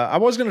things. I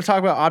was going to talk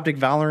about Optic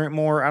Valorant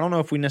more. I don't know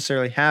if we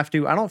necessarily have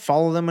to. I don't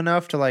follow them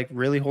enough to like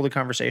really hold a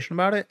conversation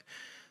about it.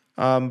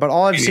 But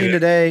all I've seen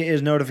today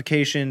is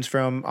notifications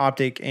from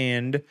Optic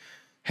and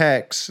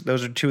Hex.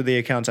 Those are 2 of the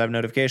accounts I have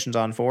notifications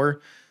on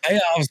for.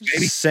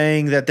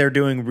 Saying that they're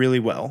doing really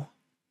well.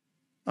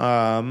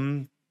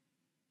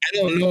 I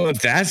don't know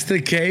if that's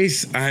the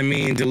case. I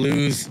mean, to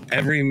lose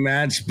every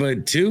match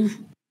but 2?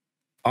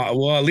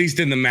 Well, at least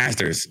in the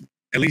Masters.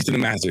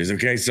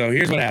 Okay, so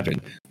here's what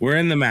happened. We're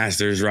in the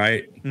Masters,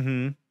 right?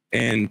 Mm-hmm.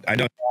 And I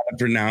don't know how to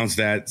pronounce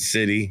that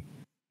city,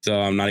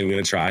 so I'm not even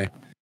going to try.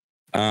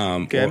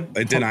 Okay. Well,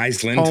 it's in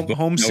Iceland.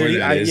 Home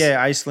city.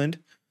 Iceland.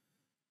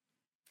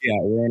 Yeah,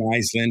 we're in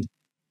Iceland.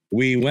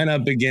 We went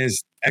up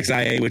against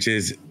XIA, which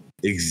is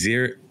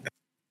Exir.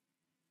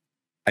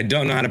 I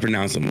don't know how to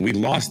pronounce them. We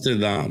lost to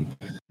them.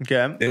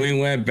 Okay. Then we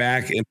went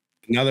back in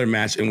another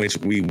match in which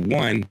we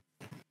won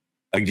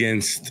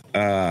against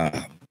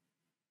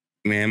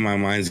man, my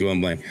mind's going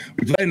blank.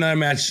 We played another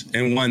match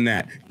and won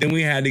that. Then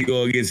we had to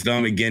go against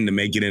them again to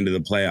make it into the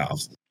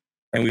playoffs.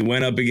 And we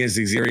went up against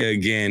Xeria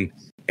again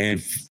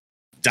and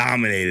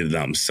dominated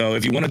them. So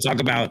if you want to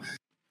talk about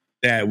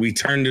that, we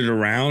turned it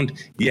around.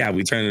 Yeah,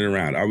 we turned it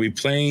around. Are we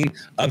playing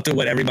up to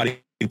what everybody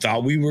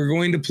thought we were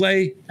going to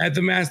play at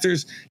the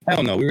Masters?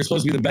 Hell no. We were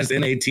supposed to be the best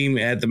NA team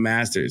at the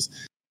Masters.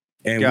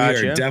 And we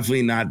are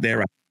definitely not there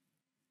right now.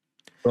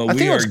 But I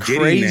think what's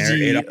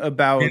crazy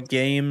about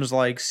games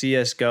like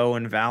CSGO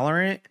and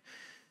Valorant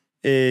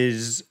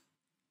is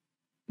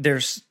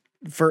there's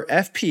for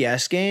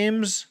FPS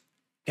games,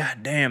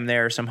 god damn,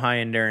 there are some high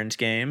endurance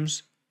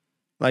games.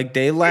 Like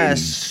they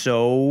last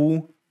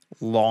so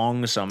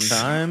long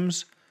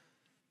sometimes.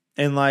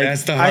 And like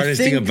that's the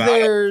hardest thing about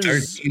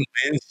there's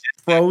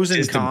pros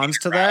and cons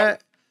to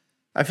that.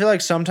 I feel like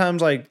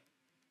sometimes like,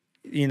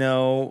 you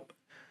know,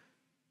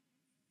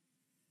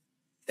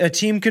 a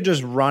team could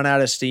just run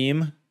out of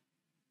steam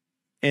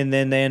and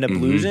then they end up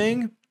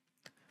losing.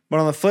 But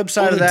on the flip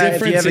side of that,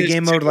 if you have a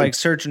game mode like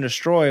Search and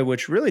Destroy,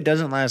 which really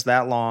doesn't last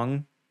that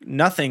long,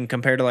 nothing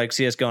compared to like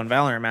CSGO and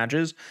Valorant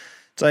matches,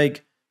 it's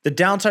like the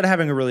downside of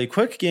having a really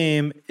quick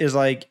game is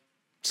like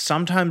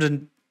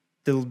sometimes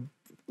the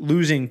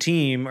losing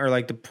team or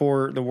like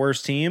the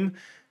worst team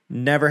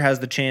never has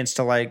the chance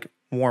to like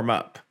warm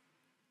up.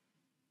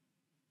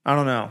 I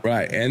don't know.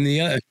 Right. And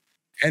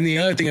the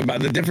other thing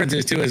about the difference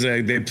is too is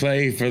that they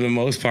play for the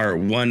most part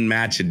 1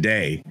 match a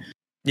day.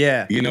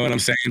 Yeah. You know what I'm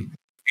saying?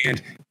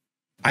 And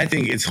I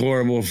think it's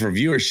horrible for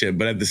viewership,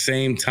 but at the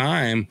same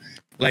time,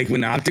 like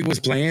when Optic was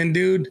playing,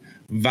 dude,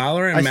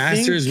 Valorant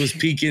Masters was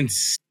peaking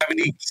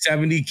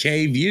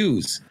 70K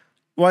views.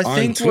 Well, I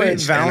think what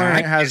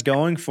Valorant has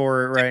going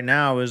for it right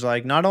now is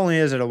like not only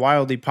is it a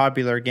wildly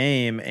popular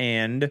game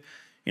and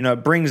you know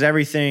it brings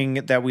everything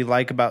that we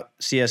like about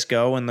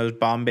CS:GO and those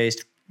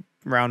bomb-based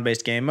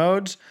round-based game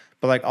modes,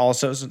 but like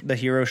also the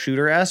hero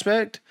shooter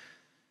aspect.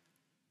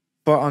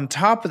 But on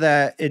top of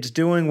that, it's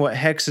doing what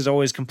Hex has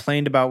always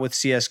complained about with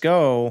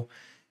CS:GO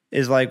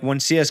is like when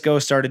CS:GO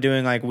started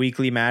doing like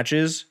weekly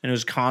matches and it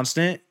was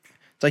constant,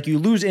 it's like you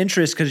lose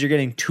interest because you're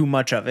getting too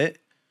much of it.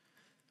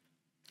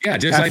 Yeah,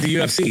 just like the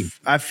UFC.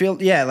 I feel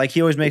like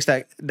he always makes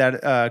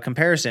that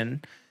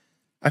comparison.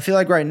 I feel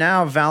like right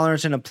now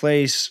Valorant's in a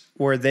place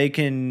where they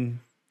can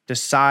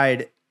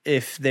decide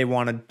if they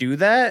want to do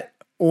that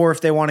or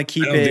if they want to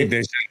keep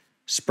it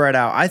spread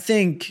out.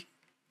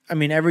 I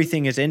mean,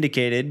 everything is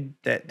indicated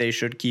that they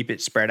should keep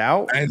it spread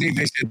out. I think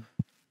they should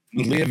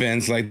monthly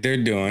events like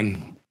they're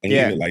doing and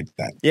leave it like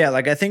that. Yeah,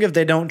 like I think if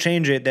they don't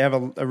change it, they have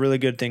a really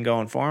good thing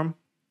going for them.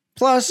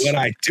 Plus, what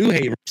I do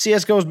hate,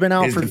 CSGO's been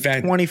out for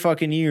 20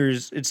 fucking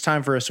years. It's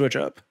time for a switch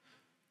up.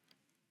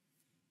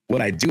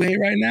 What I do hate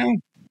right now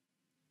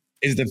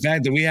is the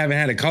fact that we haven't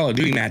had a Call of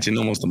Duty match in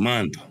almost a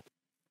month.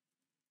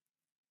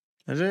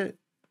 Is it?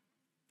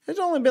 It's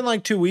only been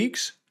like 2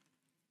 weeks.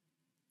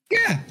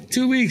 Yeah,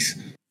 2 weeks.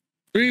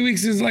 3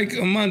 weeks is like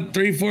a month.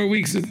 3-4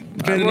 weeks is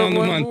depending on the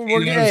month.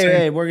 We're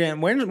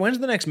getting. When's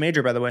the next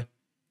major, by the way?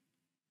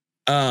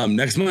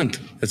 Next month.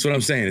 That's what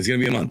I'm saying. It's gonna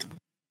be a month.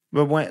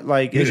 But when?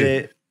 Like, is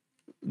it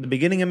the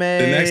beginning of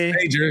May? The next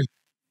major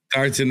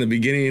starts in the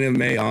beginning of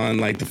May on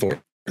like the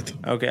 4th.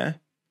 Okay.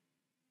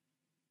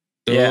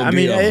 So yeah, I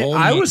mean,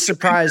 I was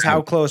surprised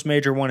how close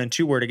Major 1 and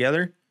 2 were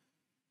together.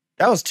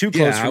 That was too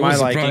close for my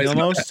liking,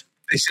 almost.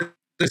 They should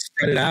have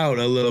spread it out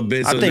a little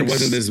bit so there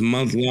wasn't this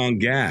month-long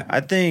gap. I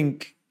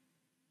think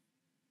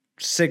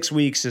 6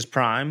 weeks is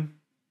prime.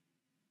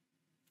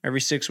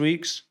 Every 6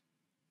 weeks.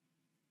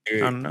 I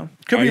don't know.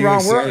 Could be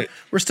wrong.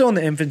 We're still in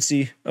the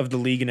infancy of the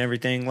league and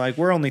everything. Like,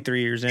 we're only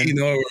 3 years in. You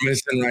know what we're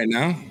missing right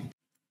now?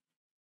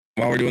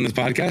 While we're doing this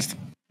podcast?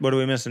 What are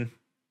we missing?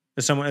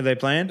 Are they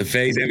playing? The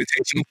FaZe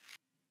Invitational.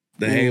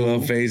 The Halo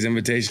FaZe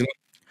Invitational.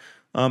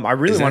 I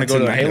really want to go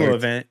to a Halo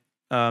event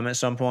at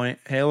some point.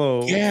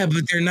 Halo. Yeah,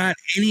 but they're not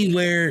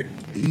anywhere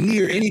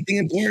near anything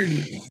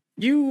important.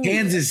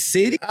 Kansas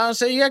City? I'll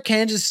say you got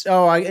Kansas.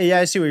 Oh,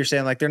 I see what you're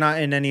saying. Like, they're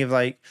not in any of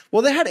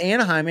well, they had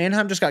Anaheim.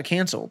 Anaheim just got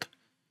canceled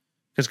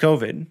because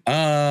COVID.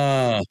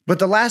 But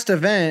the last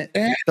event,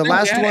 the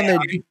last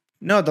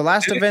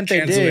event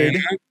they did.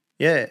 Anaheim?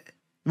 Yeah.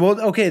 Well,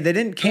 okay, they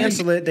didn't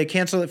cancel it. They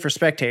canceled it for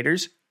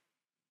spectators.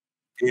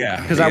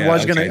 Yeah, because I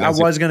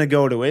was gonna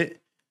go to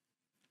it.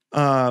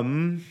 Yeah,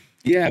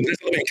 but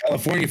it's only in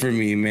California for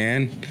me,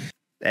 man.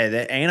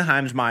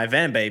 Anaheim's my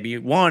event, baby.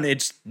 One,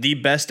 it's the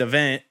best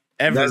event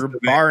ever,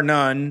 bar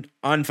none,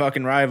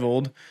 unfucking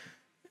rivaled.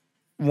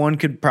 One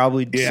could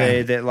probably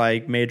say that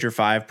like Major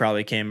 5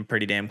 probably came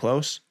pretty damn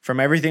close. From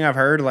everything I've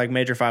heard, like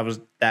Major 5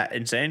 was that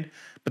insane,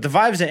 but the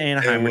vibes at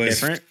Anaheim were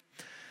different.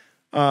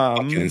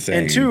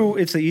 And 2,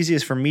 it's the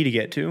easiest for me to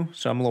get to,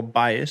 so I'm a little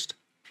biased.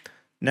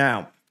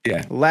 Now.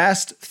 Yeah.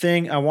 Last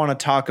thing I want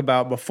to talk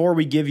about before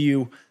we give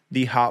you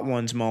the Hot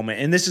Ones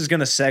moment, and this is going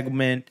to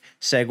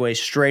segue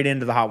straight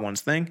into the Hot Ones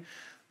thing.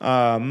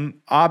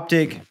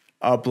 Optic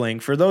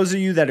Uplink. For those of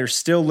you that are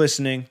still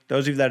listening,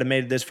 those of you that have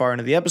made it this far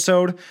into the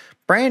episode,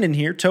 Brandon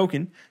here,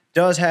 Token,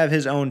 does have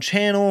his own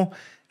channel,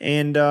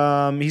 and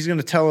he's going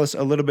to tell us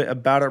a little bit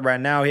about it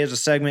right now. He has a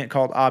segment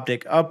called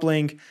Optic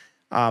Uplink.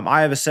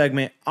 I have a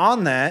segment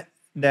on that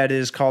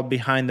is called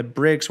Behind the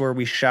Bricks, where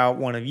we shout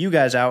one of you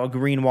guys out, a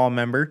Greenwall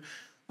member.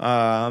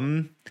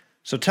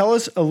 So tell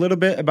us a little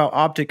bit about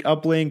Optic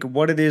Uplink,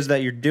 what it is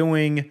that you're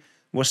doing,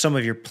 what some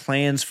of your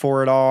plans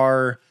for it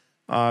are.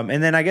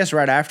 And then I guess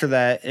right after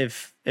that,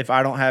 if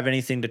I don't have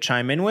anything to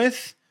chime in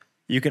with,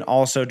 you can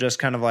also just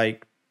kind of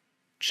like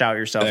shout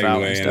yourself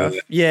out and stuff.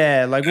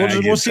 Yeah, like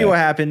we'll see what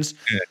happens.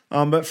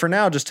 Yeah. But for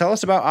now, just tell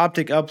us about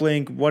Optic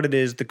Uplink, what it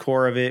is, the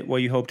core of it, what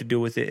you hope to do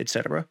with it,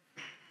 etc.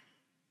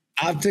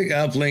 Optic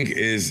Uplink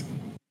is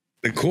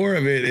the core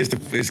of it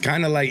is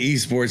kind of like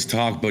esports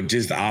talk, but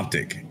just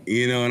Optic.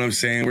 You know what I'm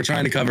saying? We're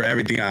trying to cover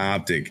everything on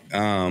Optic.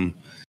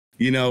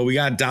 We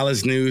got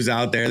Dallas News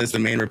out there. That's the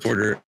main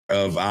reporter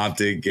of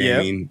Optic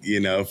Gaming,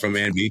 from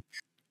Envy.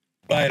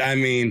 But I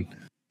mean,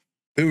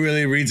 who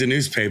really reads a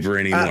newspaper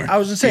anymore? I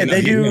was gonna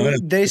say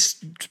they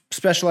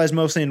specialize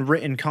mostly in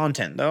written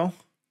content, though.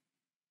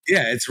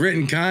 Yeah, it's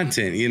written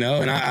content,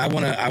 and I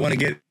want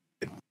to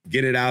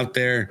get it out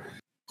there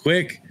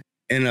quick.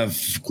 In a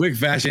quick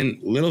fashion,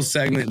 little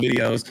segment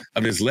videos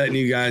of just letting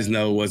you guys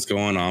know what's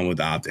going on with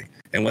Optic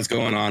and what's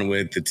going on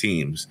with the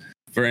teams.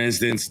 For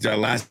instance, the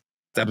last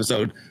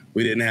episode,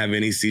 we didn't have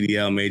any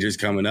CDL majors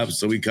coming up,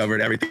 so we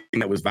covered everything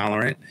that was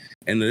Valorant.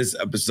 And this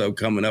episode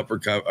coming up,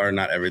 or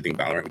not everything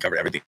Valorant, we covered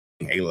everything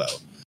Halo.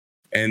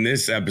 And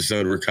this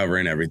episode, we're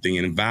covering everything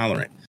in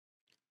Valorant.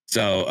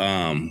 So,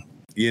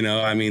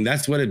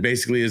 that's what it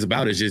basically is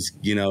about. Is just,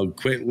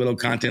 quick little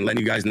content letting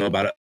you guys know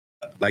about it.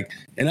 Like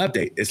an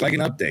update. It's like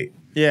an update.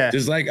 Yeah.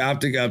 Just like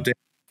Optic Update.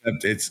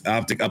 It's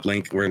Optic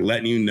Uplink. We're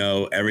letting you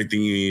know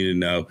everything you need to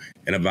know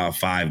in about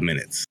 5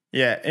 minutes.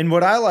 Yeah. And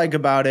what I like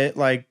about it,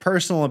 like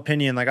personal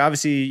opinion, like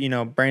obviously,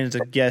 Brandon's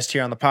a guest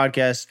here on the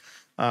podcast.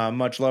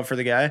 Much love for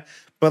the guy.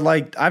 But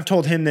like I've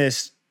told him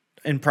this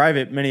in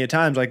private many a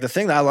times. Like the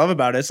thing that I love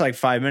about it's like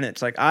 5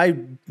 minutes. Like I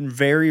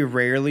very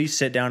rarely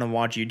sit down and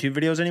watch YouTube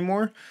videos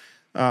anymore.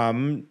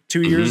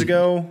 2 years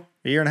ago,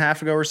 a year and a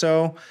half ago or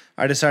so,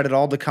 I decided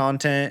all the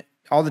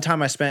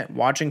time I spent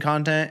watching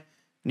content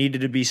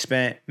needed to be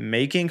spent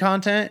making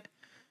content.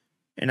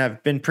 and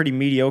I've been pretty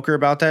mediocre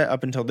about that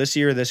up until this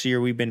year. This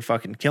year we've been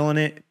fucking killing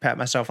it. Pat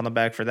myself on the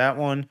back for that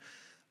one.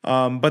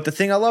 But the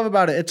thing I love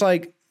about it, it's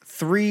like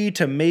 3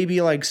 to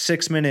maybe like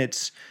 6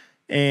 minutes,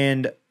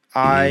 and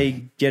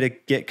I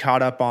get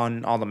caught up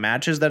on all the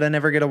matches that I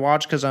never get to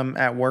watch because I'm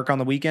at work on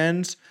the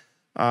weekends.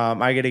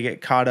 I get to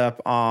get caught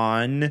up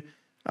on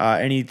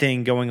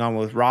anything going on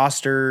with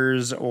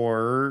rosters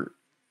or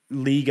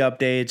league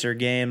updates or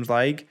games.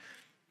 Like,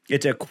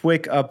 it's a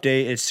quick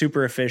update. It's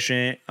super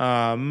efficient.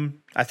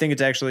 I think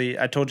it's actually,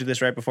 I told you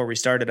this right before we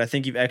started, I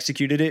think you've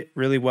executed it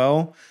really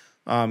well,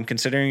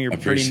 considering you're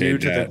pretty new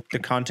to the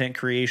content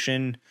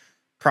creation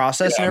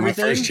process and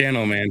everything. My first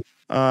channel, man.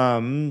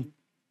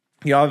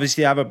 You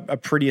obviously have a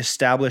pretty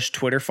established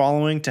Twitter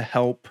following to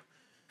help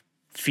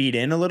feed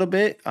in a little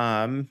bit.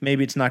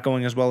 Maybe it's not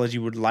going as well as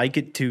you would like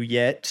it to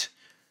yet,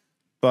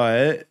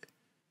 but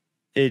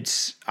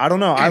it's, I don't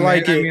know. I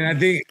like it. I mean, I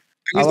think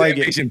I like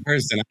it. Patient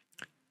person.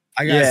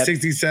 I got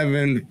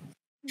 67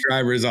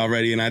 subscribers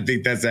already, and I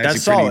think that's actually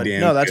solid. Pretty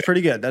damn No, that's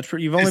pretty good.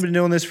 You've only been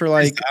doing this for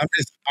like. I'm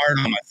just hard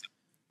on myself.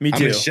 Me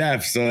too. I'm a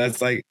chef, so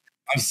that's like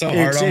I'm so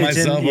hard on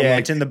myself.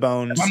 It's in the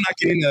bones. If I'm not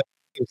getting a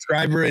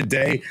subscriber a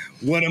day,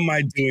 what am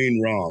I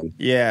doing wrong?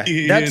 Yeah,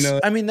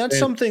 that's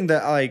something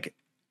that, like,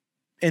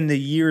 in the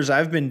years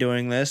I've been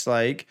doing this,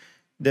 like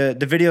the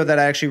video that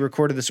I actually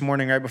recorded this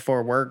morning right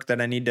before work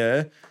that I need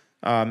to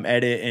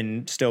edit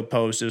and still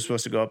post. It was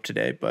supposed to go up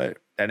today, but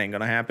that ain't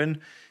gonna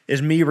happen.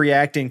 Is me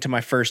reacting to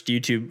my first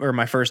YouTube or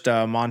my first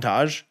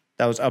montage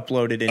that was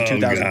uploaded in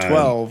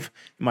 2012. God.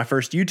 My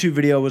first YouTube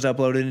video was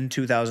uploaded in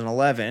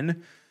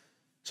 2011.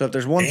 So if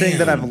there's one thing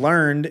that I've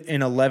learned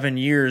in 11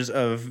 years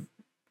of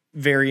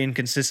very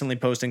inconsistently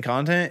posting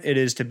content, it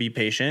is to be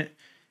patient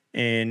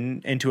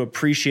and to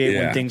appreciate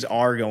when things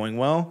are going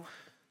well.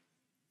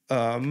 So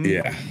I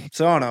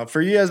don't know.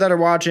 For you guys that are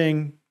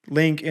watching,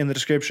 link in the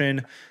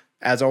description,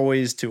 as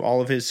always, to all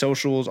of his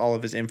socials, all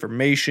of his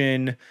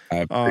information,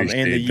 and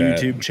the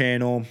YouTube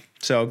channel.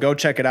 So go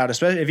check it out,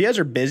 especially if you guys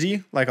are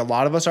busy, like a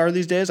lot of us are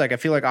these days. Like, I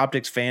feel like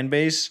Optic's fan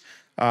base,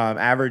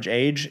 average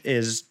age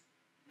is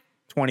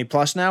 20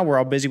 plus now. We're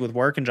all busy with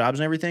work and jobs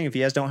and everything. If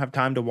you guys don't have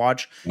time to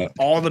watch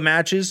all the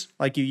matches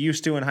like you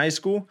used to in high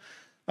school,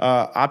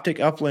 Optic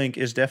Uplink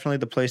is definitely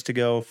the place to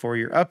go for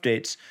your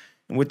updates.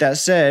 And with that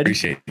said,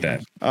 appreciate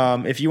that.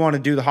 If you want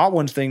to do the Hot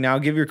Ones thing now,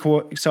 give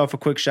yourself a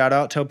quick shout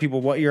out. Tell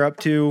people what you're up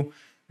to,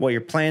 what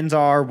your plans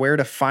are, where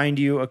to find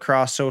you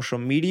across social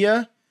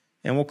media,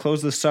 and we'll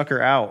close this sucker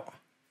out.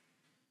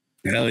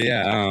 Hell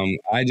yeah.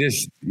 I'm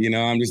just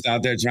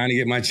out there trying to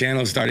get my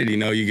channel started.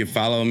 You can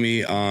follow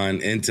me on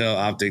Intel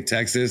Optic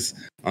Texas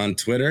on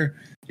Twitter.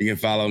 You can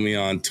follow me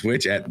on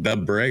Twitch at The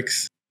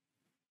Bricks,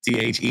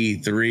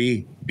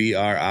 THE3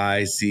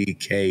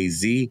 BRICKZ,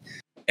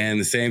 and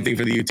the same thing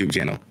for the YouTube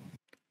channel.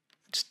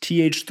 It's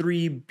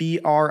TH3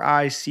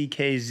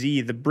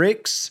 BRICKZ, The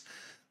Bricks.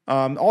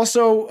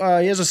 Also,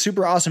 he has a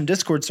super awesome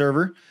Discord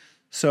server.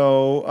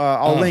 So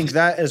I'll link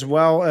that as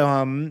well.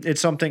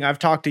 It's something I've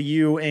talked to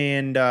you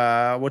and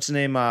what's the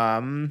name?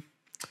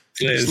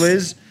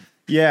 Sliz.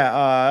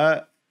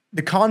 Yeah.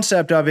 The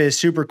concept of it is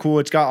super cool.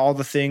 It's got all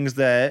the things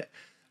that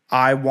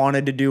I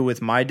wanted to do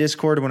with my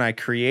Discord when I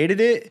created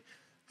it.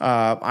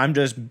 I'm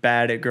just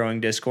bad at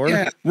growing Discord,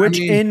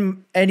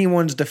 in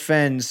anyone's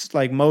defense,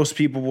 like most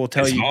people will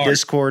tell you,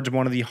 Discord's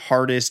one of the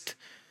hardest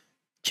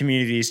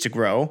communities to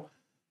grow.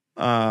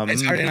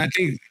 It's hard, and I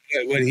think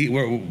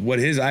what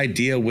his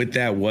idea with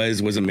that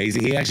was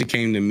amazing. He actually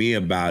came to me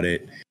about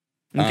it.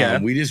 Okay.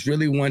 We just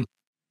really let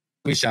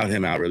me shout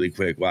him out really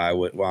quick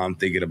while I'm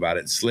thinking about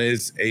it.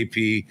 Sliz,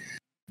 AP,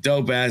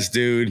 dope ass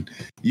dude,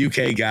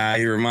 UK guy.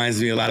 He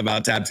reminds me a lot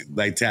about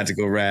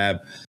Tactical Rab.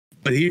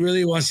 But he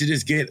really wants to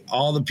just get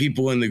all the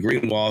people in the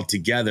green wall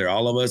together,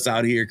 all of us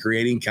out here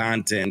creating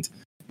content,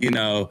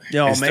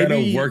 instead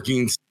of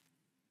working solo.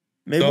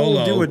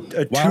 We'll do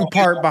a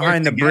two-part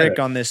Behind the Brick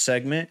on this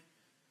segment.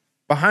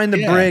 Behind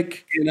the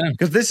Brick,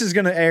 because this is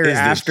going to air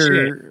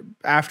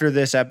after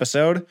this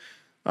episode,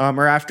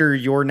 or after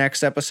your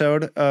next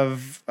episode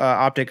of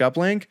Optic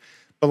Uplink.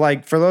 But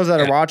like for those that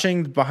are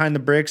watching, Behind the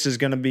Bricks is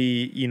going to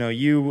be,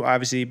 you,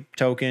 obviously,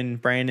 Token,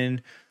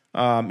 Brandon,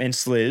 and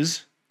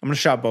Sliz. I'm going to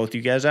shout both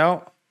you guys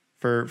out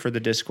for the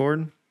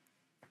Discord.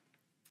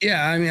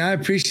 Yeah, I mean, I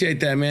appreciate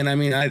that, man. I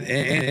mean,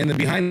 and the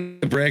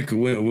Behind the Brick,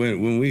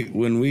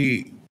 when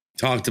we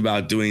talked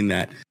about doing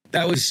that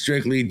was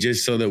strictly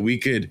just so that we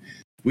could,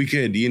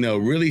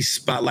 really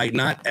spotlight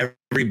not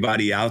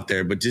everybody out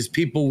there, but just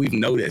people we've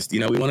noticed. We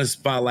want to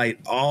spotlight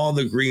all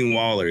the green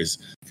wallers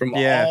from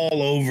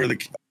all over the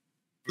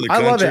country. I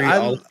love it.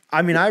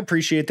 I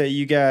appreciate that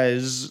you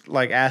guys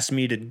asked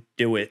me to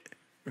do it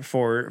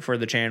for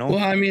the channel.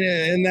 Well, I mean,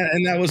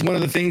 and that was one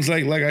of the things,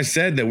 like I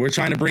said, that we're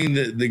trying to bring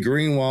the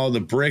green wall, the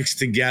bricks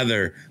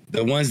together,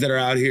 the ones that are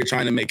out here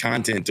trying to make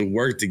content to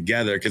work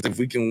together. Because if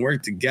we can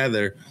work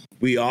together,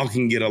 we all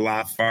can get a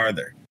lot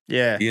farther.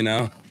 Yeah.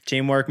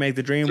 Teamwork make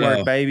the dream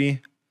work,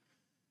 baby.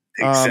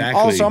 Exactly.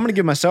 Also, I'm going to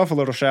give myself a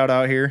little shout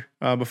out here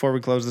before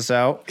we close this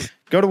out.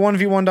 Go to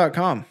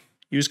 1v1.com.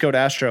 Use code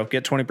Astro.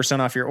 Get 20%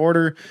 off your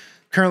order.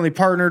 currently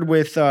partnered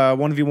with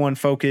 1v1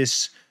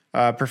 Focus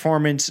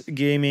Performance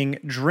Gaming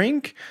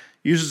Drink.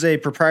 Uses a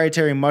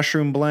proprietary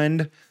mushroom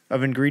blend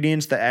of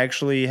ingredients that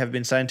actually have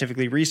been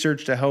scientifically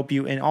researched to help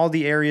you in all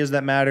the areas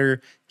that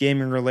matter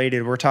gaming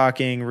related. We're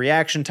talking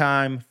reaction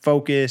time,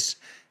 focus,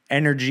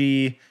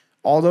 energy,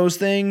 all those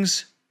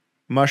things.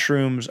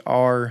 Mushrooms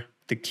are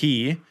the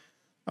key.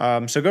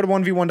 So go to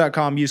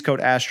 1v1.com, use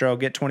code Astro,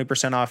 get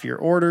 20% off your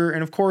order.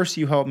 And of course,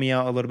 you help me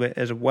out a little bit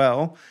as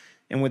well.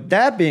 And with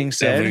that being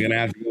said, definitely going to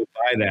have to go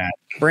buy that.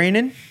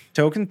 Brandon,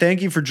 Token,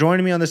 thank you for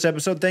joining me on this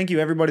episode. Thank you,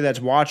 everybody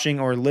that's watching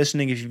or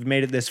listening. If you've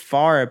made it this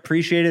far, I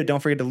appreciate it. Don't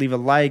forget to leave a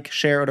like,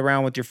 share it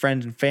around with your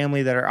friends and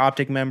family that are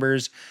Optic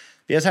members.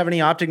 If you guys have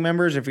any Optic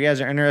members, if you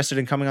guys are interested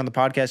in coming on the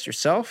podcast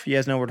yourself, you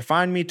guys know where to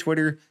find me,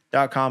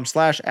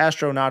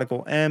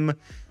 twitter.com/astronauticalm.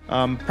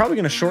 Probably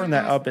going to shorten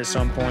that up at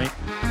some point.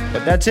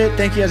 But that's it.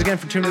 Thank you guys again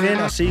for tuning in.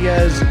 I'll see you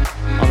guys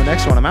on the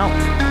next one. I'm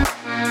out.